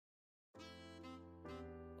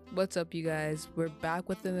What's up, you guys? We're back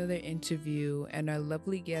with another interview, and our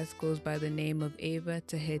lovely guest goes by the name of Ava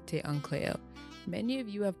Tahete Ancleo. Many of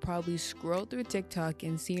you have probably scrolled through TikTok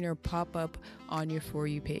and seen her pop up on your For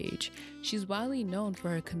You page. She's widely known for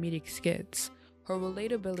her comedic skits. Her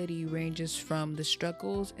relatability ranges from the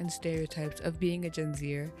struggles and stereotypes of being a Gen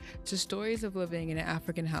Zer to stories of living in an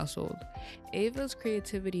African household. Ava's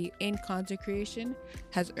creativity in content creation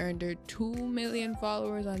has earned her 2 million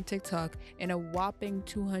followers on TikTok and a whopping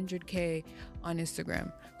 200K on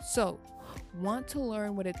Instagram. So, want to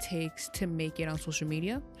learn what it takes to make it on social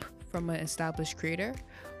media from an established creator?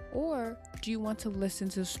 Or do you want to listen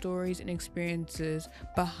to stories and experiences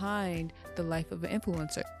behind the life of an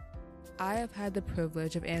influencer? I have had the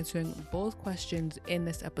privilege of answering both questions in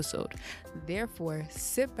this episode. Therefore,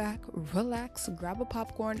 sit back, relax, grab a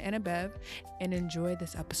popcorn and a bev, and enjoy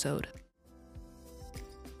this episode.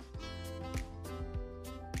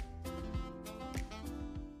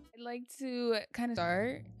 I'd like to kind of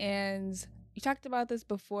start, and you talked about this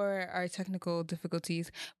before our technical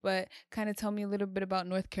difficulties, but kind of tell me a little bit about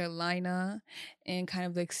North Carolina and kind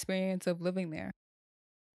of the experience of living there.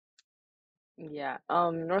 Yeah,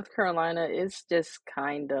 North Carolina is just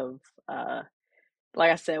kind of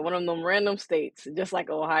like I said, one of them random states, just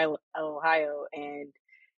like Ohio, and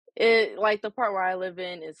it like the part where I live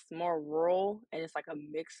in is more rural and it's like a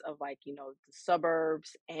mix of like, the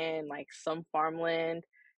suburbs and like some farmland.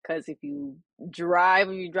 Because if you drive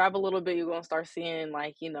a little bit, you're gonna start seeing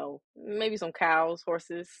like, maybe some cows,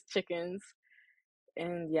 horses, chickens.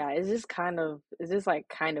 And yeah, it's just like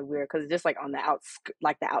kind of weird because it's just like on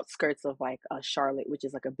the outskirts of like Charlotte, which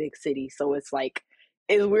is like a big city. So it's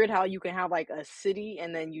weird how you can have like a city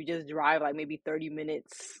and then you just drive like maybe 30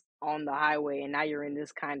 minutes on the highway and now you're in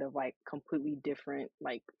this kind of like completely different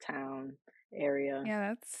like town area.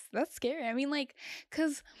 Yeah, that's scary. I mean, like,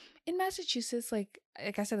 cause in Massachusetts, like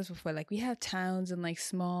I said this before, like we have towns and like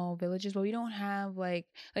small villages, but we don't have like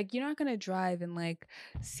you're not gonna drive and like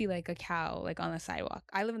see like a cow like on the sidewalk.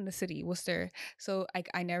 I live in the city, Worcester, so like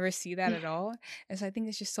I never see that at all. And so I think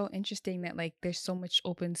it's just so interesting that like there's so much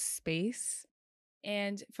open space.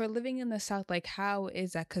 And for living in the South, like how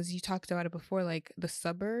is that? Cause you talked about it before, like the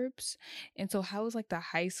suburbs. And so how was like the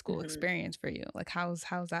high school Mhm. experience for you? Like how's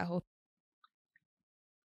that whole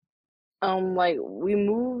Like we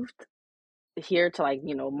moved here to like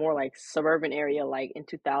more like suburban area like in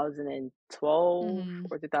 2012 Mhm.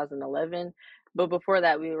 or 2011, but before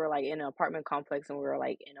that we were like in an apartment complex and we were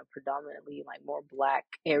like in a predominantly like more black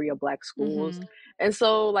schools. Mhm. And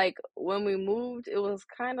so like when we moved it was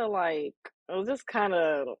kind of like it was just kind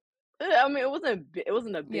of I mean it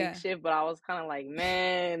wasn't a big Yeah. shift, but I was kind of like,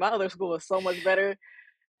 man, my other school was so much better.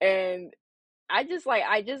 And I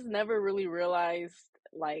just never really realized,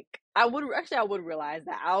 like I would realize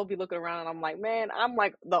that I'll be looking around and I'm like, "Man, I'm,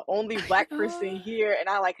 like, the only black person Oh. here," and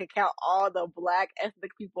I, like, could count all the black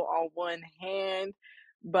ethnic people on one hand,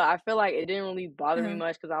 but I feel like it didn't really bother me Uh-huh.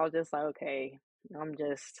 much because I was just like, "Okay,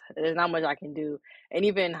 there's not much I can do." And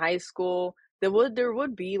even in high school, there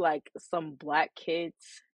would be, like, some black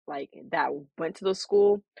kids, like, that went to the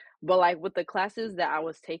school, but, like, with the classes that I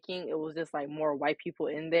was taking, it was just, like, more white people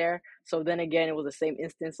in there. So then again, it was the same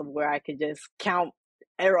instance of where I could just count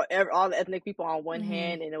all the ethnic people on one Mhm.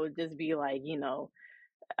 hand, and it would just be like,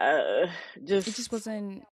 uh, It just just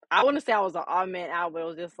wasn't. I wouldn't say I was an odd man out, but it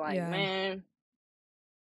was just like, Yeah. man,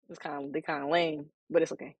 they kind of lame, but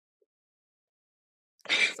it's okay.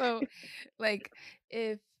 So, like,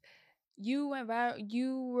 if you went viral,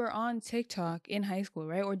 you were on TikTok in high school,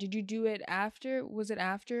 right? Or did you do it after? Was it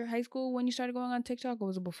after high school when you started going on TikTok, or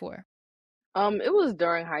was it before? It was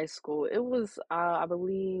during high school. It was, I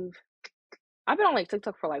believe, I've been on like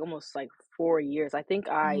TikTok for like almost like 4 years. I think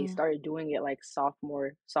I Mhm. started doing it like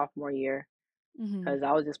sophomore year. Mhm. Because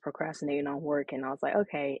I was just procrastinating on work and I was like,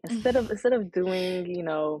 okay, instead of doing,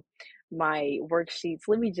 my worksheets,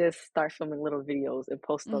 let me just start filming little videos and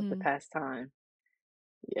post stuff to Mhm. pass time.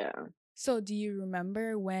 Yeah. So, do you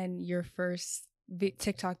remember when your first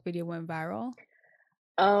TikTok video went viral?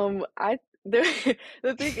 I the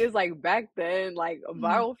the thing is like back then, like Mhm.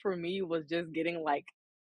 viral for me was just getting like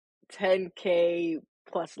 10K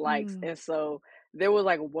plus likes. Mm. And so there was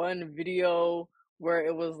like one video where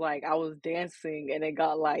it was like I was dancing and it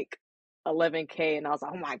got like 11K and I was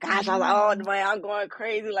like, oh my gosh, I was like, Mm. oh man, I'm going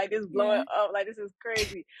crazy, like this blowing Yeah. up, like this is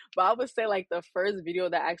crazy. But I would say like the first video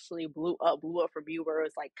that actually blew up for me where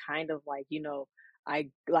it's like kind of like,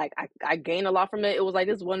 I gained a lot from it. It was like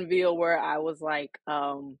this one video where I was like,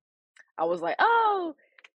 oh,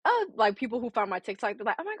 like people who found my TikTok, they're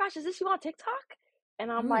like, oh my gosh, is this you on TikTok?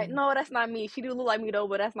 And I'm like, Ooh. "No, that's not me. She do look like me though,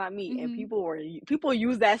 but that's not me." And Mhm. people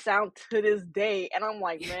use that sound to this day, and I'm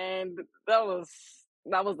like, "Man, that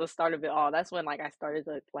was the start of it all." That's when, like, I started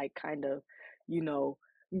to, like, kind of, you know,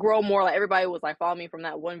 grow more, like, everybody was, like, following me from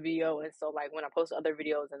that one video, and so, like, when I post other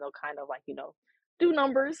videos and they'll kind of, like, do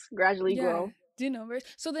numbers, gradually Yeah, grow. do numbers.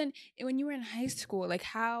 So then, when you were in high school, like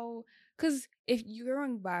how? Because if you're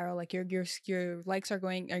going viral, like your likes are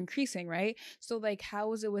increasing, right? So like, how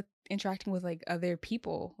was it with interacting with like other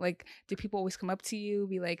people? Like, did people always come up to you,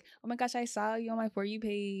 be like, "Oh my gosh, I saw you on my For You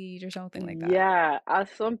page" or something like that? Yeah,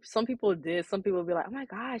 some people did. Some people be like, "Oh my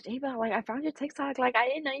gosh, Ava, like I found your TikTok. Like I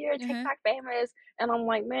didn't know you were Uh-huh. TikTok famous." And I'm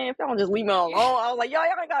like, "Man, if y'all don't just leave me alone." I was like, y'all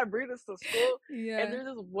ain't gotta bring this to school." And Yeah. there's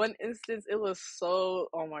this one instance, it was so,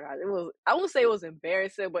 oh my god, it was, I won't say it was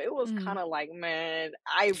embarrassing, but it was Mhm. kind of like, man,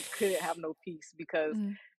 I couldn't have no peace because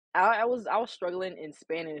Mhm. I was struggling in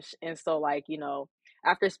Spanish, and so like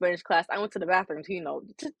after Spanish class, I went to the bathroom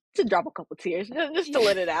to to drop a couple tears, just to Yeah.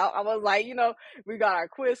 let it out. I was like, we got our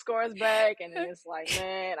quiz scores back, and then it's like,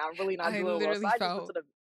 man, I'm really not I doing well. So literally I just went to felt. the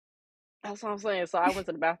that's what I'm saying. So I went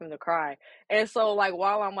to the bathroom to cry. And so like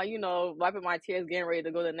while I'm like, wiping my tears, getting ready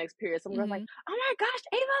to go to the next period, some girl's like, Mhm. "Oh my gosh,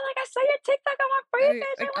 Ava, like I saw your TikTok on my For You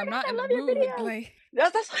page. Like, Oh my I'm gosh, not I in the love your mood. videos." Like,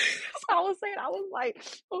 That's that's what I was saying. I was like,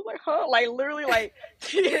 huh? Like literally like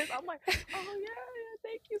tears. I'm like, "Oh yeah, yeah,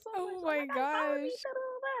 thank you so much. oh Oh my my gosh, follow me, gosh. da, da,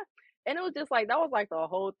 da, da." And it was just like that was like the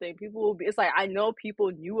whole thing. People will be it's like I know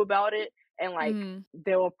people knew about it, and like Mhm.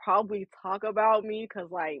 they will probably talk about me because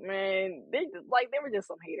like man, they were just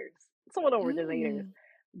some haters. Some of them were just haters. Mm.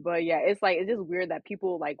 But yeah, it's just weird that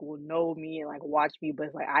people like will know me and like watch me, but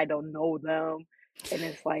it's like I don't know them, and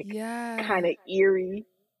it's like kind Yeah. of eerie.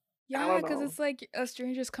 I Yeah, don't because know. it's like a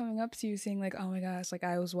stranger's coming up to you saying like, "Oh my gosh, like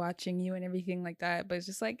I was watching you and everything like that," but it's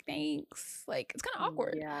just like, "Thanks." Like it's kind of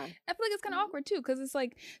awkward. Yeah. I feel like it's kind of awkward too, because it's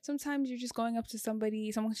like sometimes you're just going up to somebody,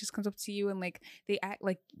 someone just comes up to you and like they act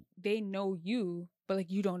like they know you, but like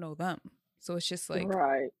you don't know them. So it's just like,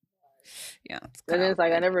 Right. yeah, it's And kind of then it's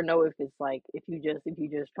like I awkward. never know if it's like if you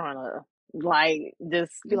just trying to like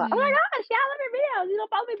just be like, "Oh my Mm-hmm. gosh, yeah, I love your videos.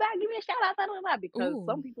 Follow me back, give me a shout out, blah, blah, blah," because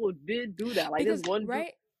some Ooh. people did do that. Like this Because one dude.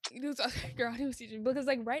 right, it was girl, he was teaching because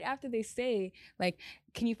like right after they say like,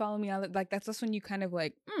 "Can you follow me?" Like that's when you kind of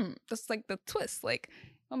like, that's like the twist. Like,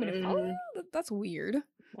 want me to follow Mhm. you? That's weird. I'm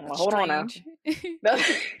like, That's hold on now. strange. That's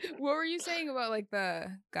What were you saying about like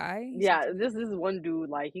the guy? You said Yeah, something. this is one dude,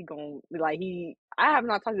 like, he gon' like, I have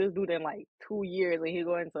not talked to this dude in, like, 2 years, and he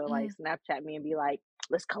going to, like, Mhm. Snapchat me and be like,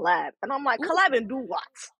 "Let's collab." And I'm like, Ooh. "Collab and do what?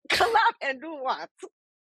 Collab and do what?"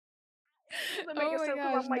 It doesn't make Oh sense my because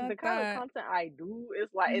 'cause gosh, I'm like, not the kind of that. content I do is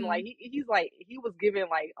like and, Mhm. like, he's like he was giving,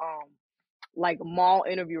 like, mall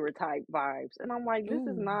interviewer type vibes, and I'm like, "This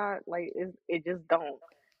is Ooh. not, like, it just don't."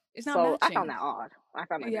 It's not So, I found matching. that odd. I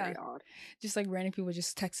found that Yeah. very odd. Just like random people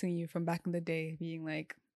just texting you from back in the day being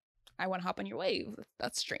like, I want to hop on your wave.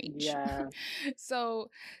 That's strange. Yeah. so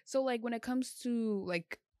like when it comes to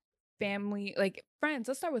like family, like friends,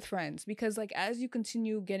 let's start with friends because like as you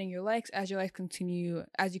continue getting your likes, as you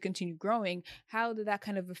continue growing, how did that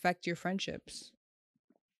kind of affect your friendships?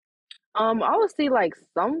 I would say, like,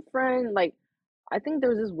 some friend like, I think there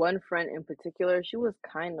was this one friend in particular, she was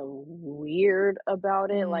kind of weird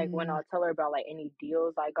about it, like, when Mm. I'll tell her about, like, any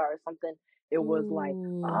deals I got or something, it was like,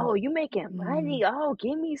 Ooh. "Oh, you making Mm. money? Oh,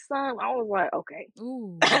 give me some." I was like, "Okay."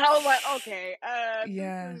 Ooh. I was like, "Okay,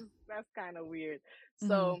 Yeah. that's kinda weird." Mm.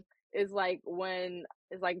 So, it's like when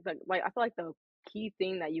it's like, I feel like the key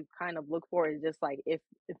thing that you kind of look for is just, like, if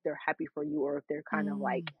they're happy for you or if they're kind of,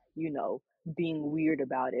 like, Mm. being weird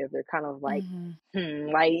about it, if they're kind of like,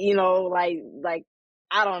 Mhm. like, like,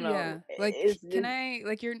 I don't know. Yeah. Like, It's can just I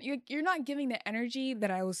like you're not giving the energy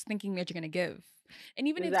that I was thinking that you're gonna give. And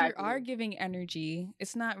even if you are exactly. giving energy,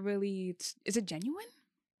 it's not really is it genuine?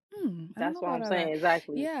 I don't That's know what I'm about all that. saying,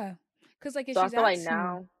 exactly. Yeah. Cause like if So I she's feel like asking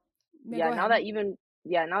now yeah, yeah, go now ahead. that even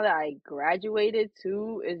yeah, now that I graduated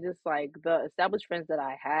too, it's just like the established friends that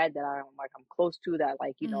I had that I'm close to that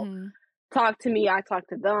like, Mhm. talk to me, I talk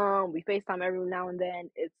to them, we FaceTime every now and then.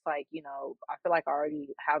 It's like, I feel like I already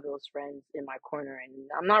have those friends in my corner and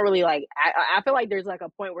I'm not really like I feel like there's like a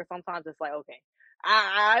point where sometimes it's like, okay,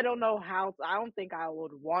 I don't know how I don't think I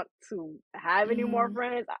would want to have any more Mhm.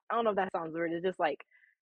 friends. I don't know if that sounds weird. It's just like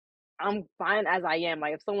I'm fine as I am.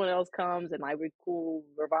 Like if someone else comes and like we're cool,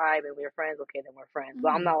 we're vibe and we're friends, okay, then we're friends. But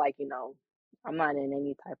I'm Mhm. not like, I'm not in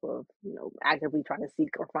any type of, actively trying to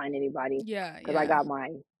seek or find anybody Yeah, because I yeah. got my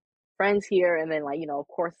friends here and then like, of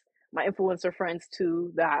course my influencer friends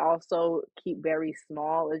too that I also keep very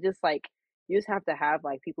small. It's just like you just have to have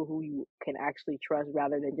like people who you can actually trust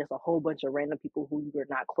rather than just a whole bunch of random people who you're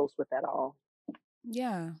not close with at all.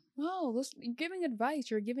 Yeah. Well, you're giving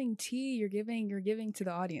advice, you're giving tea, you're giving to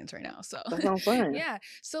the audience right now. So, That's what I'm saying. yeah.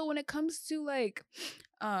 So when it comes to like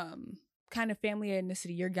kind of family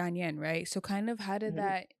ethnicity, you're Ghanaian, right? So kind of how did Mhm.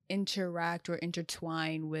 that interact or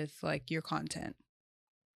intertwine with like your content?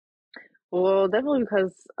 Well, definitely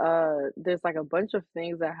because there's like a bunch of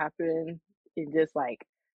things that happen in just like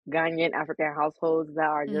Ghanaian African households that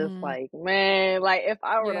are just Mhm. like, man, like if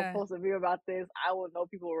I were to Yeah. post a video about this, I would know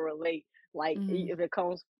people will relate. Like Mhm. if it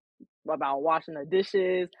comes about washing the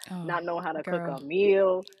dishes, Oh, not knowing how to cook a girl.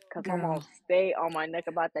 meal. Cause my mom Girl. stay on my neck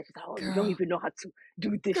about that. She's like, "Oh, you don't Girl. even know how to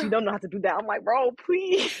do this. You Girl. don't know how to do that." I'm like, "Bro,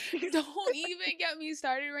 please." Don't even get me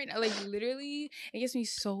started right now. Like literally, it gets me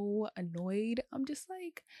so annoyed. I'm just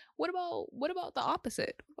like, what about the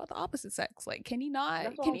opposite? What about the opposite sex? Like, That's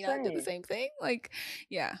what can I'm he not do the saying. same thing? Like,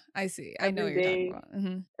 yeah, I see. I know Every what you're talking day, about.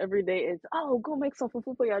 Mm-hmm. every day it's, "Oh, go make some food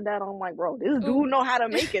for your dad." I'm like, "Bro, this Oh, dude know how to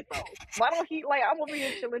make it though. Why don't he like?" I'm over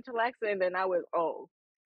here chilling, chillaxing, and then I was, "Oh,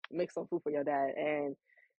 make some food for your dad." And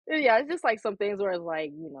yeah, it's just like some things where it's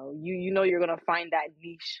like, you know you're gonna find that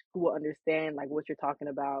niche who will understand like what you're talking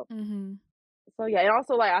about. mm-hmm. So yeah, and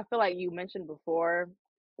also like I feel like you mentioned before,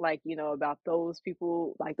 like about those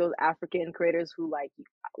people, like those African creators who like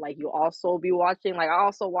you also be watching. Like I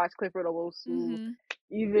also watch Clifford Owusu, Mm-hmm.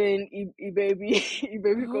 even baby,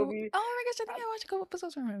 baby Oh, Kobe. oh my gosh, I think I watched a couple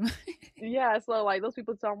episodes from him. Yeah, so like those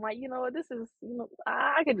people, so I'm like, this is,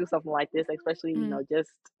 I can do something like this, especially Mm, just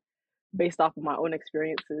based off of my own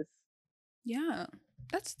experiences. yeah.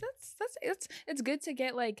 That's it's good to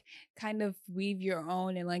get like kind of weave your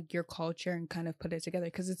own and like your culture and kind of put it together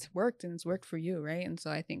because it's worked and it's worked for you, right? And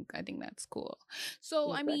so I think that's cool.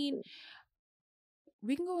 So I mean, Exactly.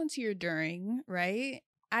 we can go into your during, right?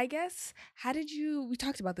 I guess how did you we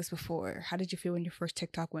talked about this before. How did you feel when your first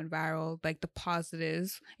TikTok went viral? Like the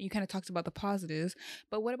positives. You kind of talked about the positives,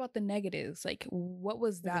 but what about the negatives? Like what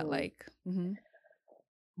was that Mhm. like? Mhm.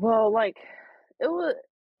 Well, like it was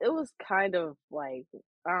it was kind of like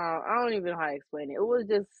I don't even know how to explain it. It was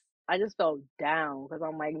just I just felt down because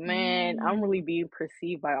I'm like, man, I'm Mm. really being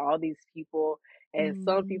perceived by all these people, and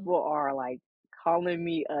some Mhm. people are like calling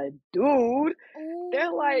me a dude.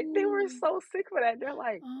 They're like, they were Oh. so sick for that. They're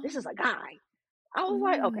like, this is Oh. a guy. I was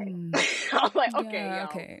like, okay. Mm. I was like, okay, Yeah, y'all,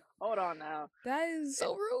 okay. hold on now. That is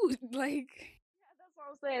so rude. Like Yeah, that's what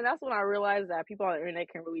I'm saying. That's when I realized that people on the internet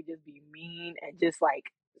can really just be mean and just like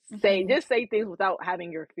mhm. say things without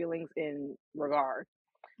having your feelings in regard.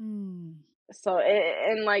 Mm. So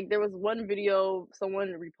and like there was one video, someone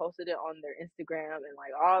reposted it on their Instagram, and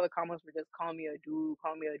like all the comments were just call me a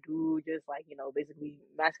dude, just like basically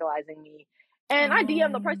masculizing me. And I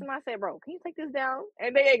DM'd the Um. person. I said, "Bro, can you take this down?"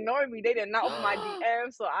 And they ignored me. They did not open my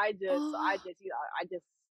DM. Oh.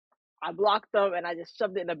 I blocked them and I just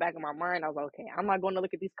shoved it in the back of my mind. I was like, okay, I'm not going to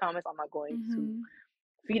look at these comments. I'm not going to Mhm.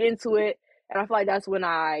 feed into it. And I feel like that's when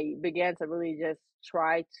I began to really just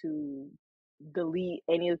try to delete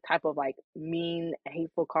any type of like mean,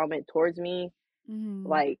 hateful comment towards me. Mhm.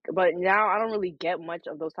 Like, but now I don't really get much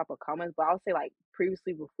of those type of comments. But I would say like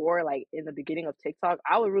previously before, like in the beginning of TikTok,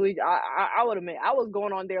 I would admit I was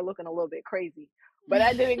going on there looking a little bit crazy. But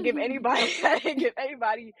I didn't give anybody I didn't give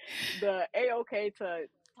anybody the a okay to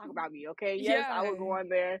talk about me. Okay, yes, I would go Yeah. on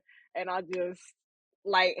there and I just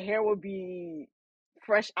like hair would be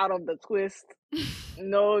fresh out of the twist,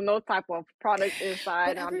 no type of product inside, But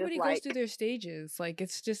and I'm just everybody goes like, through their stages. Like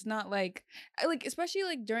it's just not like like especially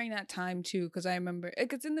like during that time too cuz I remember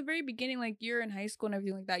like it's in the very beginning like you're in high school and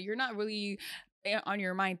everything like that. You're not really on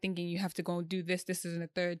your mind thinking you have to go and do this and a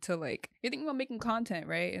third to like you're thinking about making content,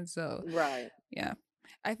 right? And so right. yeah.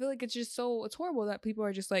 I feel like it's just so it's horrible that people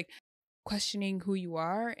are just like questioning who you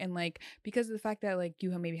are and like because of the fact that like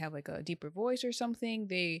you maybe have like a deeper voice or something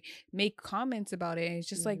they make comments about it and it's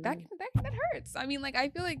just like that Hmm. that hurts. I mean like I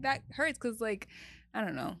feel like that hurts because like I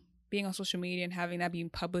don't know being on social media and having that being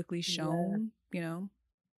publicly Yeah. shown, you know.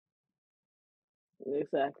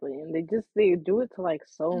 Exactly, and they do it to like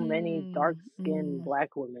so many dark skinned Mm.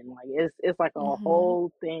 black women. Like it's like a Mm-hmm.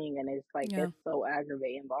 whole thing, and it's like Yeah. it's so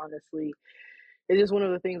aggravating. But honestly, it's just one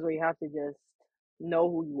of the things where you have to just know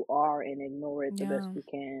who you are and ignore it the best Yeah. you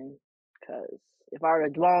can. Cause if I were to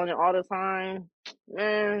dwell on it all the time,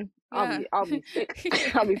 man, Yeah. I'll be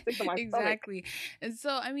sick. I'll be sick to my stomach. Exactly. And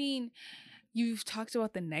so I mean you've talked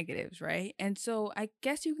about the negatives, right? And so I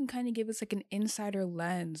guess you can kind of give us like an insider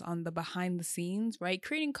lens on the behind the scenes, right?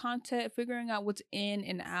 Creating content, figuring out what's in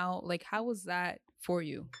and out. Like, how was that for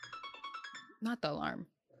you? Not the alarm.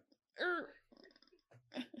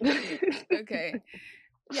 Okay.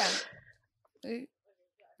 Yeah.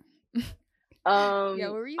 Uh, Yeah,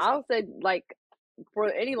 what were you saying? I'll say like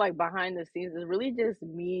for any like behind the scenes, it's really just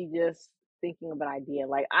me just thinking of an idea.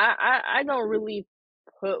 Like I don't really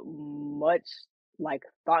put much like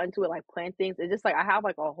thought into it, like plan things. It's just like I have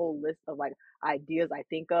like a whole list of like ideas I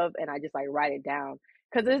think of, and I just like write it down.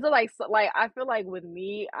 Cause it's like like I feel like with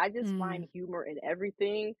me, I just find Mm. humor in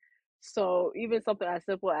everything. So even something as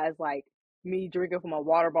simple as like me drinking from a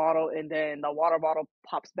water bottle and then the water bottle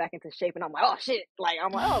pops back into shape and I'm like, oh shit. Like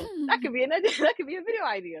I'm like, oh, that could be an idea, that could be a video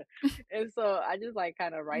idea. And so I just like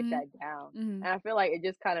kind of write Mhm. that down. Mhm. And I feel like it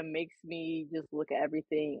just kind of makes me just look at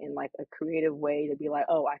everything in like a creative way to be like,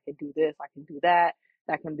 oh, I can do this, I can do that.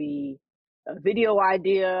 That can be a video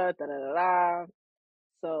idea, da da da da.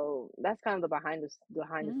 So that's kind of the behind the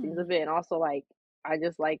scenes Mm. of it. And also like I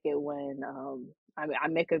just like it when I mean I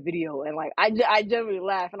make a video and like I generally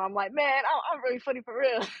laugh and I'm like, man, I'm really funny for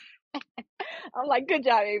real. I'm like, good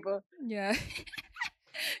job, Ava. Yeah.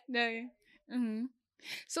 No. Yeah. Mhm.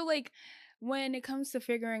 So like when it comes to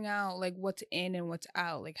figuring out like what's in and what's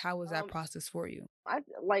out, like how was that Um, process for you? I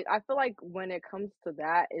feel like when it comes to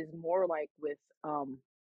that is more like with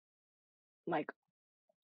like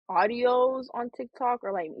audios on TikTok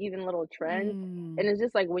or like even little trends. Mm. And it's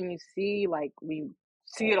just like when you see like we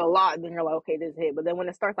see it a lot, then you're like, okay, this hit. But then when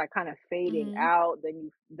it starts like kind of fading Mhm. out,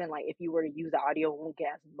 then like if you were to use the audio, it won't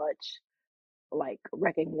get as much like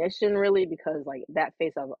recognition really because like that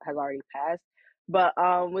phase has already passed. But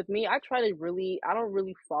with me, I don't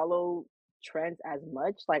really follow trends as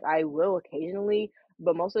much. Like I will occasionally,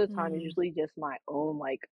 but most of the time it's Mm. usually just my own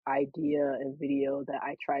like idea and video that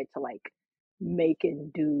I try to like make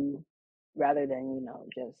and do rather than,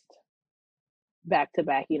 just back to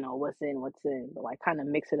back, what's in, but like kind of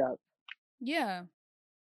mix it up. Yeah.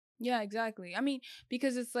 Yeah, exactly. I mean,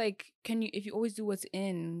 because it's like, can you, if you always do what's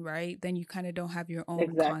in, right, then you kind of don't have your own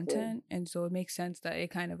Exactly. content. And so it makes sense that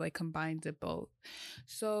it kind of like combines it both.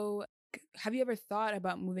 So, have you ever thought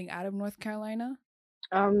about moving out of North Carolina?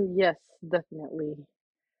 Yes, definitely.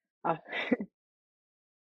 Uh,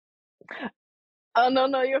 oh no,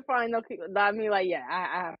 no, you're fine. No, I mean, like, yeah,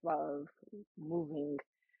 I have thought of moving,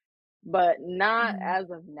 but not Mm-hmm. as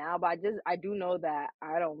of now. But I do know that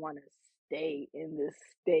I don't want to stay in this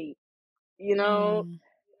state. You know,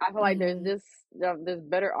 I feel like Mm-hmm. there's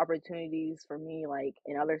better opportunities for me, like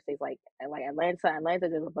in other states, like Atlanta. Atlanta,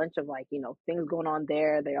 there's a bunch of like things going on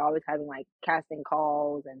there. They're always having like casting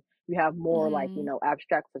calls, and you have more like Mm-hmm.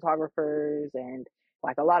 abstract photographers and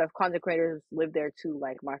like a lot of content creators live there too.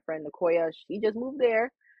 Like my friend Nicoya, she just moved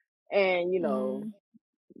there, and Mm-hmm.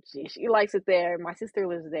 she likes it there. My sister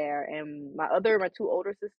lives there, and my two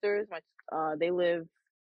older sisters, they live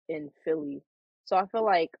in Philly. So I feel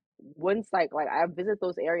like once like I visit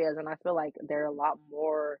those areas and I feel like they're a lot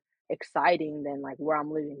more exciting than like where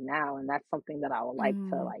I'm living now. And that's something that I would like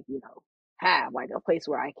to Mm-hmm. like, have like a place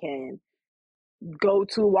where I can go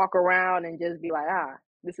to walk around and just be like,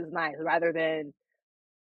 this is nice rather than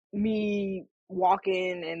me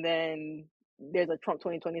walking and then there's a Trump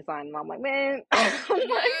 2020 sign and I'm like, man,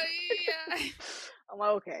 Yeah. I'm like,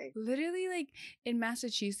 okay. Literally, like in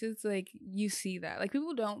Massachusetts, like you see that. Like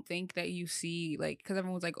people don't think that you see, like, because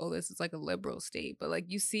everyone's like, oh, this is like a liberal state, but like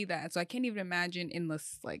you see that. So I can't even imagine in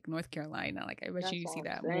this like North Carolina. Like I bet That's you all see I'm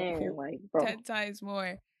that more, saying. Like, bro, 10 times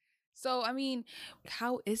more. So I mean,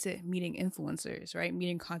 how is it meeting influencers, right?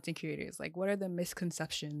 Meeting content creators. Like, what are the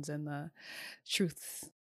misconceptions and the truths?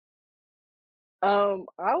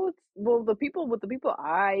 I would well the people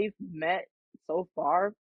I've met so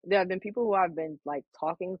far, there have been people who I've been like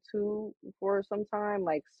talking to for some time,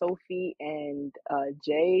 like Sophie and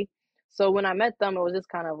Jay. So when I met them, it was just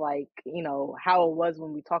kind of like, how it was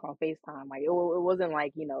when we talk on FaceTime. Like it wasn't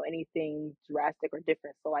like, anything drastic or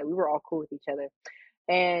different. So like we were all cool with each other.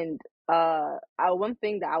 And one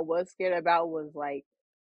thing that I was scared about was like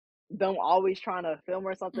them always trying to film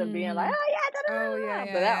or something, being like, Mm-hmm. oh yeah, da, da, Oh da, yeah, da,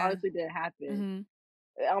 da. But yeah, that yeah. honestly didn't happen. Mm-hmm.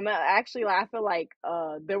 Actually, like, I feel like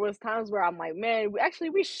there was times where I'm like, man,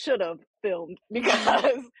 we should have filmed Mm-hmm.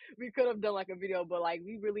 because we could have done like a video, but like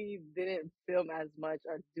we really didn't film as much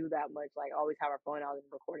or do that much. Like always have our phone out and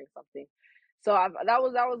recording something. So that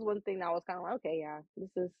was one thing that was kind of like, okay, yeah,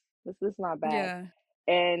 this is not bad. Yeah.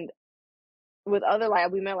 And with other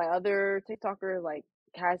like we met like other TikTokers like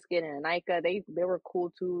Casket and Anika, they were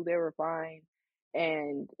cool too. They were fine.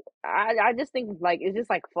 And I just think like it's just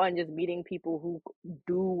like fun just meeting people who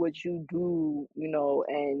do what you do,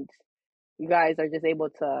 and you guys are just able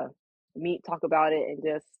to meet, talk about it, and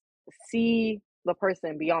just see the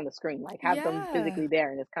person beyond the screen, like have them Yeah. physically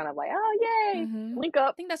there, and it's kind of like, oh yay, Mm-hmm. link I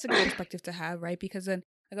up. think that's a good perspective to have, right? Because then,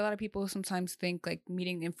 like, a lot of people sometimes think like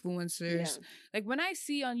meeting Yeah, influencers. Like when I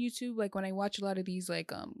see on YouTube, like when I watch a lot of these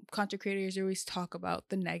like content creators, they always talk about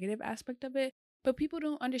the negative aspect of it, but people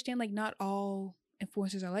don't understand like not all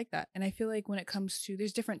influencers are like that. And I feel like when it comes to,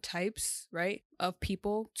 there's different types, right, of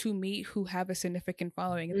people to meet who have a significant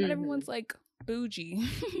following. Not Mhm. everyone's like bougie,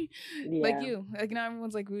 like Yeah. you. Like not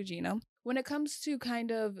everyone's like bougie, you know. When it comes to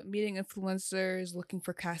kind of meeting influencers, looking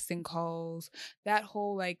for casting calls, that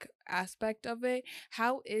whole like aspect of it,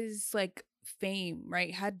 how is like fame,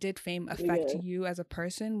 right? How did fame affect Yeah. you as a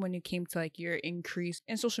person when it came to like your increase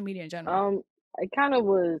in social media in general? Um, it kind of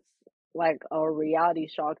was like a reality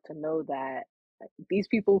shock to know that these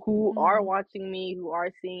people who are Mm-hmm. watching me, who are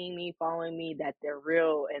seeing me, following me, that they're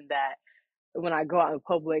real and that when I go out in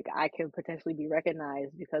public, I can potentially be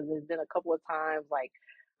recognized because there's been a couple of times like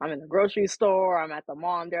I'm in the grocery store, I'm at the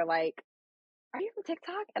mall, and they're like, "Are you on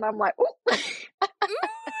TikTok?" And I'm like, "Oh."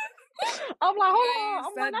 I'm like, "Hold on." Yikes,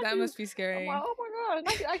 I'm like, "Not that you." must be I'm like, scary. "Oh my god,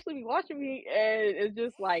 not you actually be watching me." And it's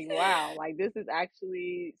just like, wow, like this is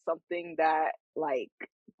actually something that like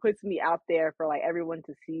puts me out there for like everyone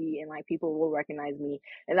to see and like people will recognize me.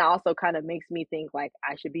 And that also kind of makes me think like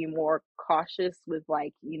I should be more cautious with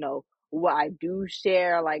like, what I do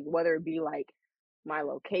share, like whether it be like my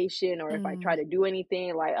location or if I try Mm, to do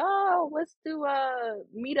anything like, oh, let's do a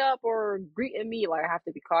meetup or greet and meet, like I have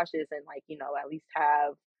to be cautious and like, at least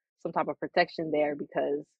have some type of protection there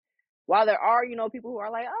because while there are, people who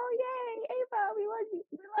are like, oh yay, Ava, we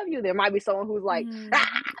love you, there might be someone who's like, ah,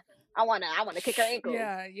 mm. I wanna kick her ankles.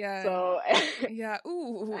 Yeah, yeah, So yeah.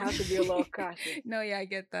 I Ooh. have to be a little cautious. No, yeah, I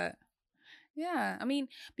get that. Yeah, I mean,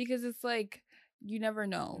 because it's like you never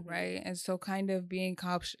know, Hmm. right? And so, kind of being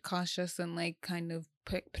cautious and like kind of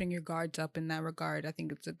putting your guards up in that regard, I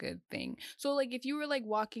think it's a good thing. So, like, if you were like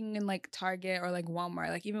walking in like Target or like Walmart,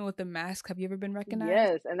 like even with the mask, have you ever been recognized?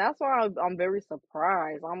 Yes, and that's why I'm very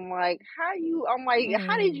surprised. I'm like, how did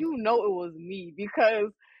Mm, you know it was me?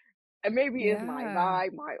 Because and maybe it's my yeah.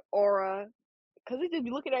 vibe, my aura, because they just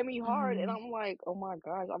be looking at me hard, and Mm-hmm. I'm like, oh my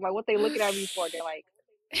gosh. I'm like, what they looking at me for? They're like,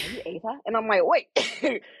 are you Ava? And I'm like, wait,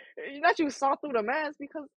 not you saw through the mask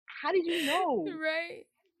because how did you know? Right.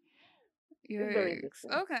 It's very Yikes.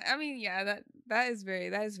 interesting. Okay. I mean, yeah, that is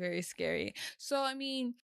very scary. So, I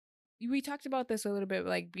mean, we talked about this a little bit,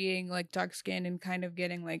 like being like dark skinned and kind of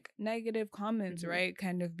getting like negative comments, Hmm. right?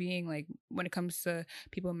 Kind of being like when it comes to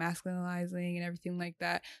people masculinizing and everything like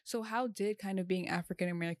that. So, how did kind of being African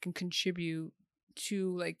American contribute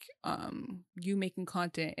to like you making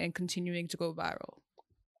content and continuing to go viral?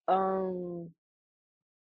 Um,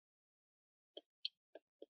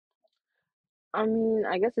 I mean,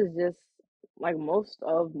 I guess it's just like most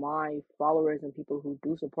of my followers and people who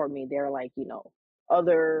do support me, they're like,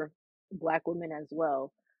 other black women as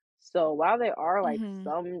well. So while there are like Mm-hmm.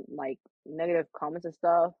 some like negative comments and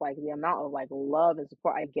stuff, like the amount of like love and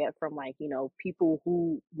support I get from like, people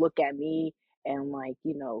who look at me and like,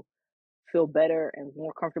 feel better and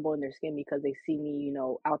more comfortable in their skin because they see me,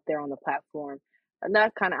 out there on the platform. And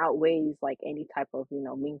that kind of outweighs like any type of,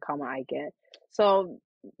 mean comment I get. So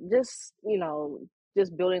just,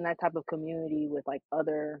 just building that type of community with like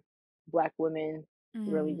other black women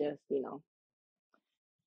really Mm-hmm. just,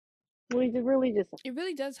 really just, It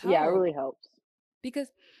really does yeah, it help. really helps. Because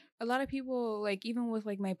a lot of people, like even with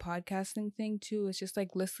like my podcasting thing too, it's just like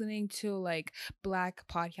listening to like black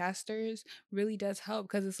podcasters really does help,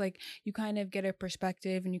 because it's like you kind of get a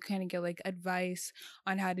perspective and you kind of get like advice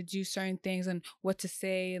on how to do certain things and what to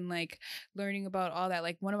say, and like learning about all that.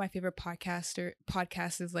 Like one of my favorite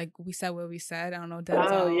podcasts is like We Said What We Said. I don't know,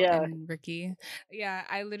 Oh Denzel yeah, and Ricky. Yeah,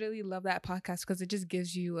 I literally love that podcast because it just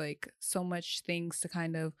gives you like so much things to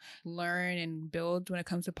kind of learn and build when it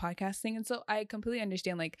comes to podcasting. And so I completely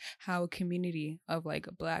understand like how a community of like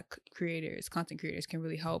black creators, content creators, can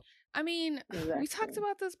really help. I mean, we talked exactly.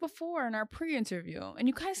 about this before in our pre-interview, and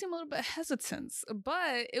you kind of seem a little bit hesitant,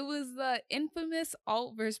 but it was the infamous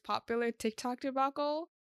alt versus popular TikTok debacle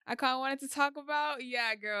I kind of wanted to talk about.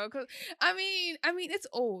 Yeah, girl. Cause I mean, it's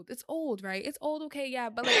old. It's old, right? It's old. Okay, yeah,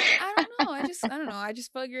 but like, I don't know. I don't know. I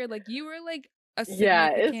just figured like you were like a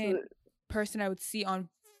Yeah, it's significant person I would see on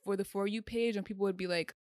for the For You page, and people would be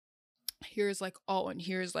like, here's like all and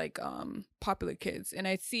here's like popular kids, and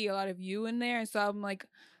I see a lot of you in there, and so I'm like,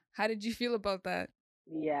 how did you feel about that?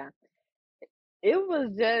 yeah. It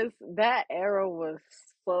was just that era was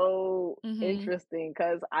so Mm-hmm. interesting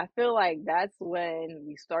because I feel like that's when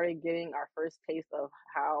we started getting our first taste of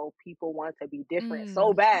how people want to be different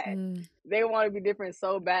so Mm, bad. mm, They want to be different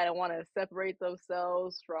so bad and want to separate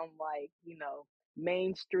themselves from like,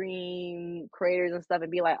 mainstream creators and stuff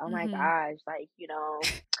and be like, oh my mm-hmm. gosh, like,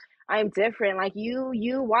 I'm different. Like you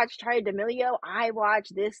watch Charli D'Amelio, I watch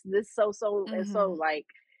this so and so Mm-hmm. like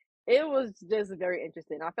it was just very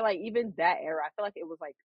interesting. I feel like even that era, I feel like it was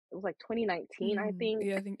like 2019, I think.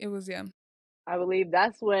 Yeah, I think it was, yeah. I believe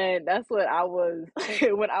that's when I was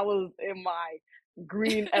when I was in my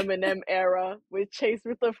green M&M era with Chase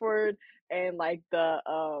Rutherford and like the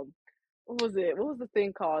what was it? What was the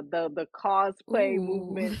thing called? The cosplay Ooh.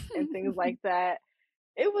 movements and things like that.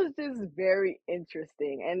 It was just very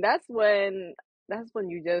interesting. And that's when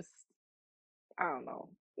you just I don't know.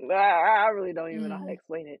 I really don't even know how to Mm,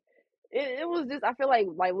 explain it. It was just I feel like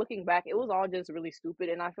looking back, it was all just really stupid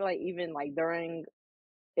and I feel like even like during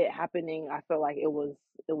it happening, I feel like it was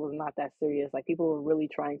not that serious. Like people were really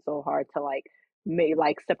trying so hard to like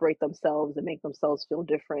separate themselves and make themselves feel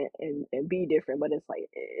different and be different. But it's like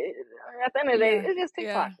at the end of the day, yeah, it's just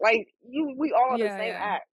TikTok. yeah, Like we all on the yeah, same yeah.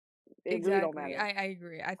 app. It really don't Exactly. matter. I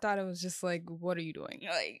agree. I thought it was just like, what are you doing?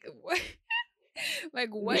 Like, what? Like,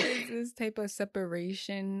 what is this type of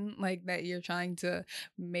separation like that you're trying to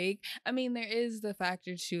make? I mean, there is the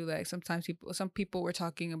factor too. Like, sometimes some people were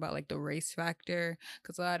talking about like the race factor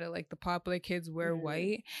because a lot of like the popular kids wear Mm,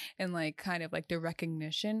 white and like kind of like the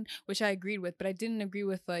recognition, which I agreed with, but I didn't agree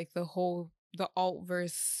with like the alt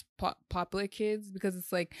versus popular kids because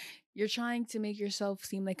it's like you're trying to make yourself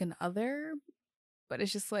seem like an other, but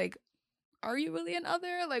it's just like, are you really an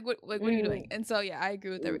other? What are you doing? mm, And so yeah, I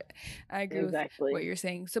agree with what exactly. you're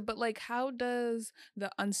saying. So but like how does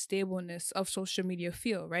the unstableness of social media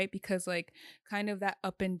feel, right? Because like kind of that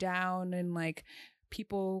up and down and like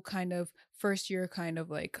people kind of first year kind of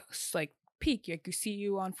like peak, like you see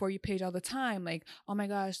you on For You page all the time, like, oh my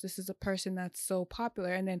gosh, this is a person that's so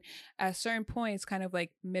popular, and then at a certain point it's kind of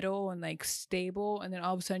like middle and like stable, and then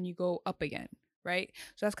all of a sudden you go up again, right?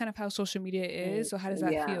 So that's kind of how social media is. So how does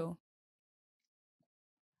that Yeah. feel?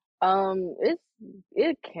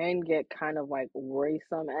 It can get kind of like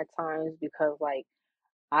worrisome at times because like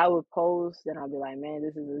I would post and I'll be like, man,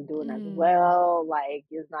 this isn't doing as Mm. well. Like,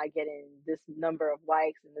 it's not getting this number of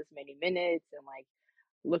likes in this many minutes. And like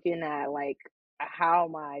looking at like how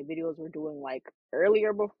my videos were doing like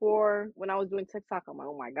earlier before when I was doing TikTok, I'm like,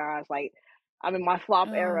 oh my gosh, like I'm in my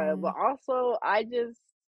flop era. But Um, also, I just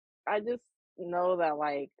know that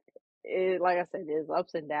like I said, there's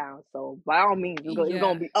ups and downs. So by all means, it's gonna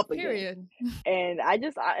yeah. be up again. Period. And I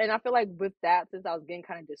feel like with that, since I was getting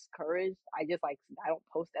kind of discouraged, I just like I don't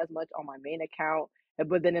post as much on my main account.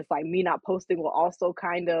 But then it's like me not posting will also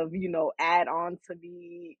kind of add on to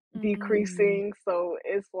me Mm. decreasing. So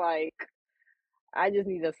it's like I just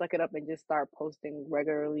need to suck it up and just start posting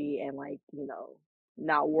regularly and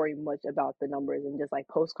not worry much about the numbers and just like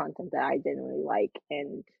post content that I genuinely like.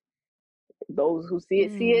 And those who see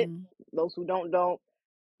it. Mm. Those who don't.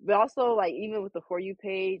 But also, like, even with the For You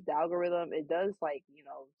page, the algorithm, it does, like,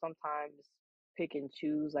 sometimes pick and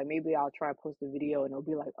choose. Like, maybe I'll try and post a video and it'll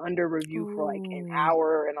be, like, under review for, like, an Ooh.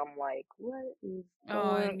 hour. And I'm like, what is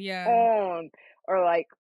going Yeah. on? Or, like,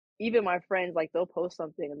 even my friends, like, they'll post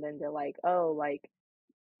something and then they're like, oh, like,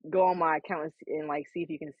 go on my account and like, see if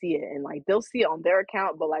you can see it. And, like, they'll see it on their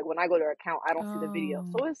account. But, like, when I go to their account, I don't see the video. Oh.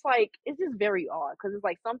 So it's, like, it's just very odd because it's,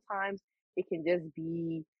 like, sometimes it can just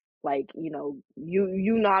be like you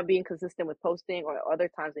not being consistent with posting or other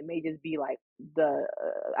times it may just be like the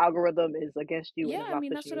algorithm is against you Yeah, and is I not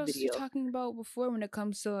mean that's pushing what I your was videos. talking about before when it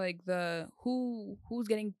comes to like the who's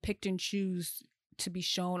getting picked and choose to be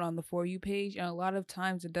shown on the For You page, and a lot of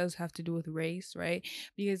times it does have to do with race, right?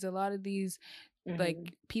 Because a lot of these Hmm.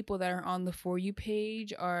 like people that are on the For You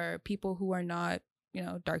page are people who are not,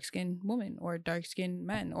 dark skinned women or dark skinned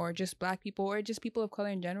men or just black people or just people of color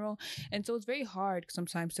in general. And so it's very hard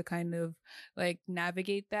sometimes to kind of like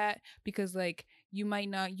navigate that because like you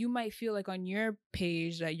might feel like on your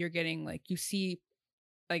page that you're getting like you see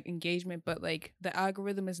like engagement, but like the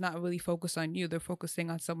algorithm is not really focused on you. They're focusing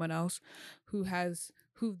on someone else who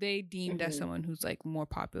they deemed as Hmm. someone who's like more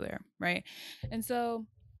popular, right? And so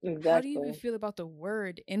how do you even Exactly. feel about the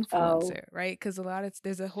word Oh, influencer, right? Because a lot of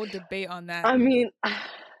there's a whole debate on that. I mean,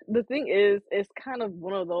 the thing is, it's kind of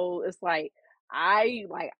one of those. It's like I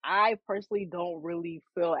personally don't really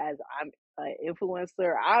feel as I'm an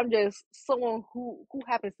influencer. I'm just someone who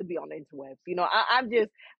happens to be on the interwebs.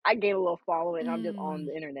 I gain a little following. I'm just on Mm.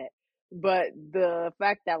 the internet. But the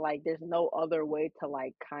fact that like there's no other way to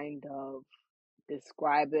like kind of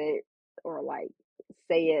describe it or like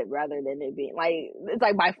say it rather than it being like it's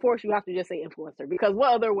like by force you have to just say influencer because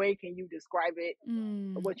what other way can you describe it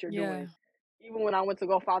Mm. what you're Yeah. doing. Even when I went to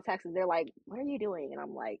go file taxes, they're like, "What are you doing?" And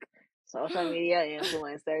I'm like, "Social media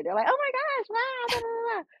influencer." They're like, "Oh my gosh,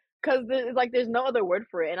 wow!" Because it's like there's no other word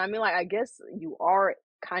for it. And I mean, like, I guess you are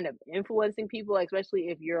kind of influencing people, especially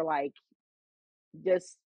if you're like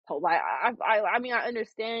just like I mean, I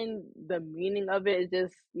understand the meaning of it. It's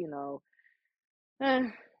just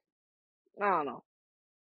I don't know.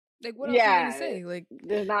 Like, what else are you gonna Yeah, say? Like,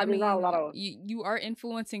 there's not a lot of. you are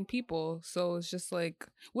influencing people, so it's just like,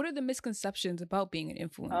 what are the misconceptions about being an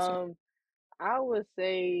influencer? Um, I would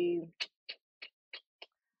say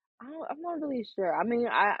I'm not really sure. I mean,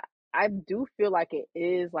 I do feel like it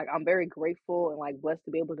is like I'm very grateful and like blessed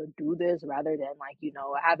to be able to do this rather than like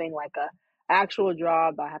having like a actual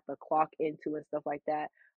job I have to clock into and stuff like that.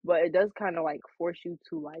 But it does kind of like force you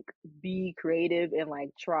to like be creative and like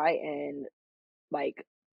try and like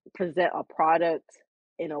present a product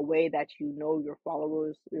in a way that your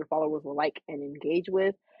followers will like and engage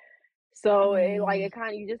with. So Mm, it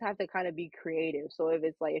kind of you just have to kind of be creative. So if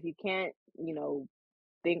it's like if you can't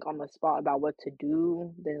think on the spot about what to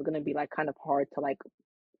do, then it's gonna be like kind of hard to like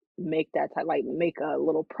make a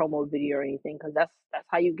little promo video or anything because that's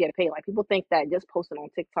how you get paid. Like people think that just posting on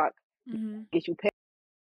TikTok mm-hmm. gets you paid.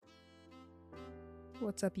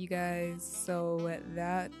 What's up, you guys? So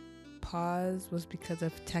that pause was because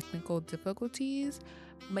of technical difficulties.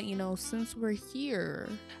 But since we're here,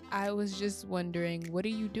 I was just wondering, what are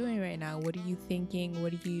you doing right now? What are you thinking?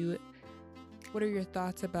 What are your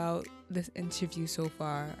thoughts about this interview so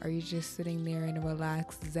far? Are you just sitting there in a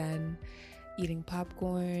relaxed zen, eating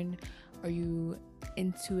popcorn? Are you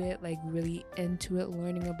into it, like really into it,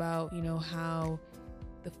 learning about, how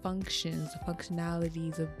the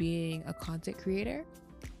functionalities of being a content creator?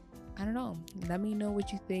 I don't know. Let me know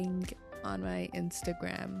what you think on my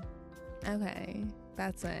Instagram. Okay,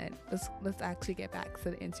 that's it. Let's actually get back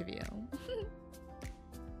to the interview.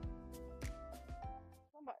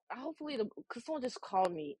 Hopefully, because someone just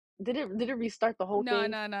called me. Did it restart the whole No,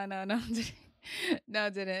 thing? no, no, no, no. No,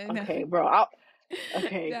 it didn't. No. Okay, bro.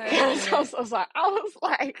 Okay, No, it I'm didn't. so sorry. I was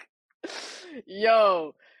like,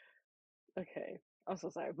 yo. Okay, I'm so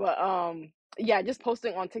sorry, but yeah, just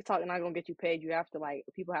posting on TikTok not gonna get you paid. You have to like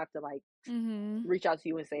people have to like Mm-hmm. reach out to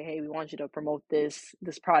you and say, hey, we want you to promote this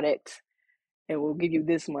product, and we'll give you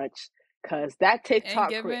this much. Cause that And TikTok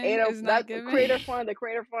given creator, is not that given. the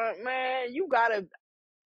creator fund, man, you gotta.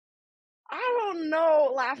 I don't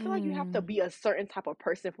know. Like, I feel like you have to Mm. be a certain type of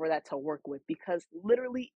person for that to work with because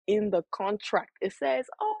literally in the contract it says,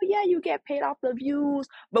 oh yeah, you get paid off the views,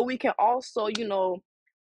 but we can also,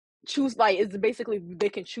 choose like it's basically they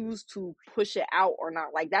can choose to push it out or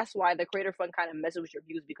not. Like that's why the creator fund kind of messes with your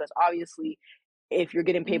views because obviously if you're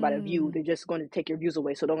getting paid by the view, Mm. they're just going to take your views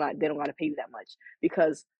away. So they don't got to pay you that much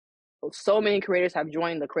because so many creators have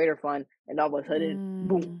joined the creator fund and all of a sudden,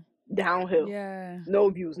 boom, Mm. downhill, Yeah. no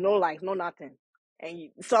views, no likes, no nothing.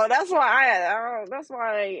 So that's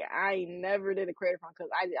why I never did a creator fund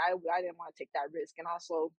because I didn't want to take that risk and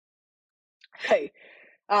also hey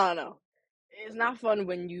I don't know. It's not fun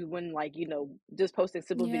when like just posting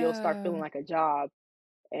simple videos start Yeah. feeling like a job,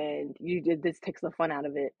 and this takes the fun out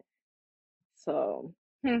of it. So,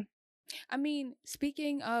 I mean,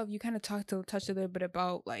 speaking of, you kind of touched a little bit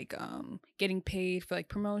about like getting paid for like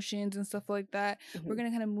promotions and stuff like that. We're mhm.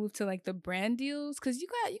 gonna kind of move to like the brand deals because you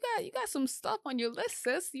got some stuff on your list,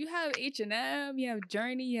 sis. You have H&M, you have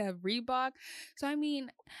Journey, you have Reebok. So I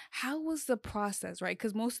mean, how was the process, right?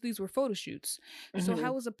 Because most of these were photo shoots. So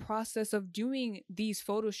how Mhm. was the process of doing these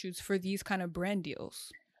photo shoots for these kind of brand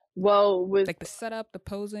deals? Well, with Like the setup, the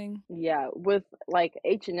posing. yeah, with like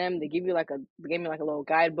H&M, they gave me like a little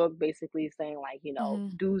guidebook, basically saying like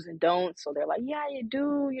Mm-hmm. do's and don'ts. So they're like, yeah, you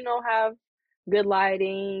do have good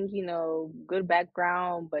lighting, good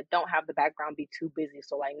background, but don't have the background be too busy.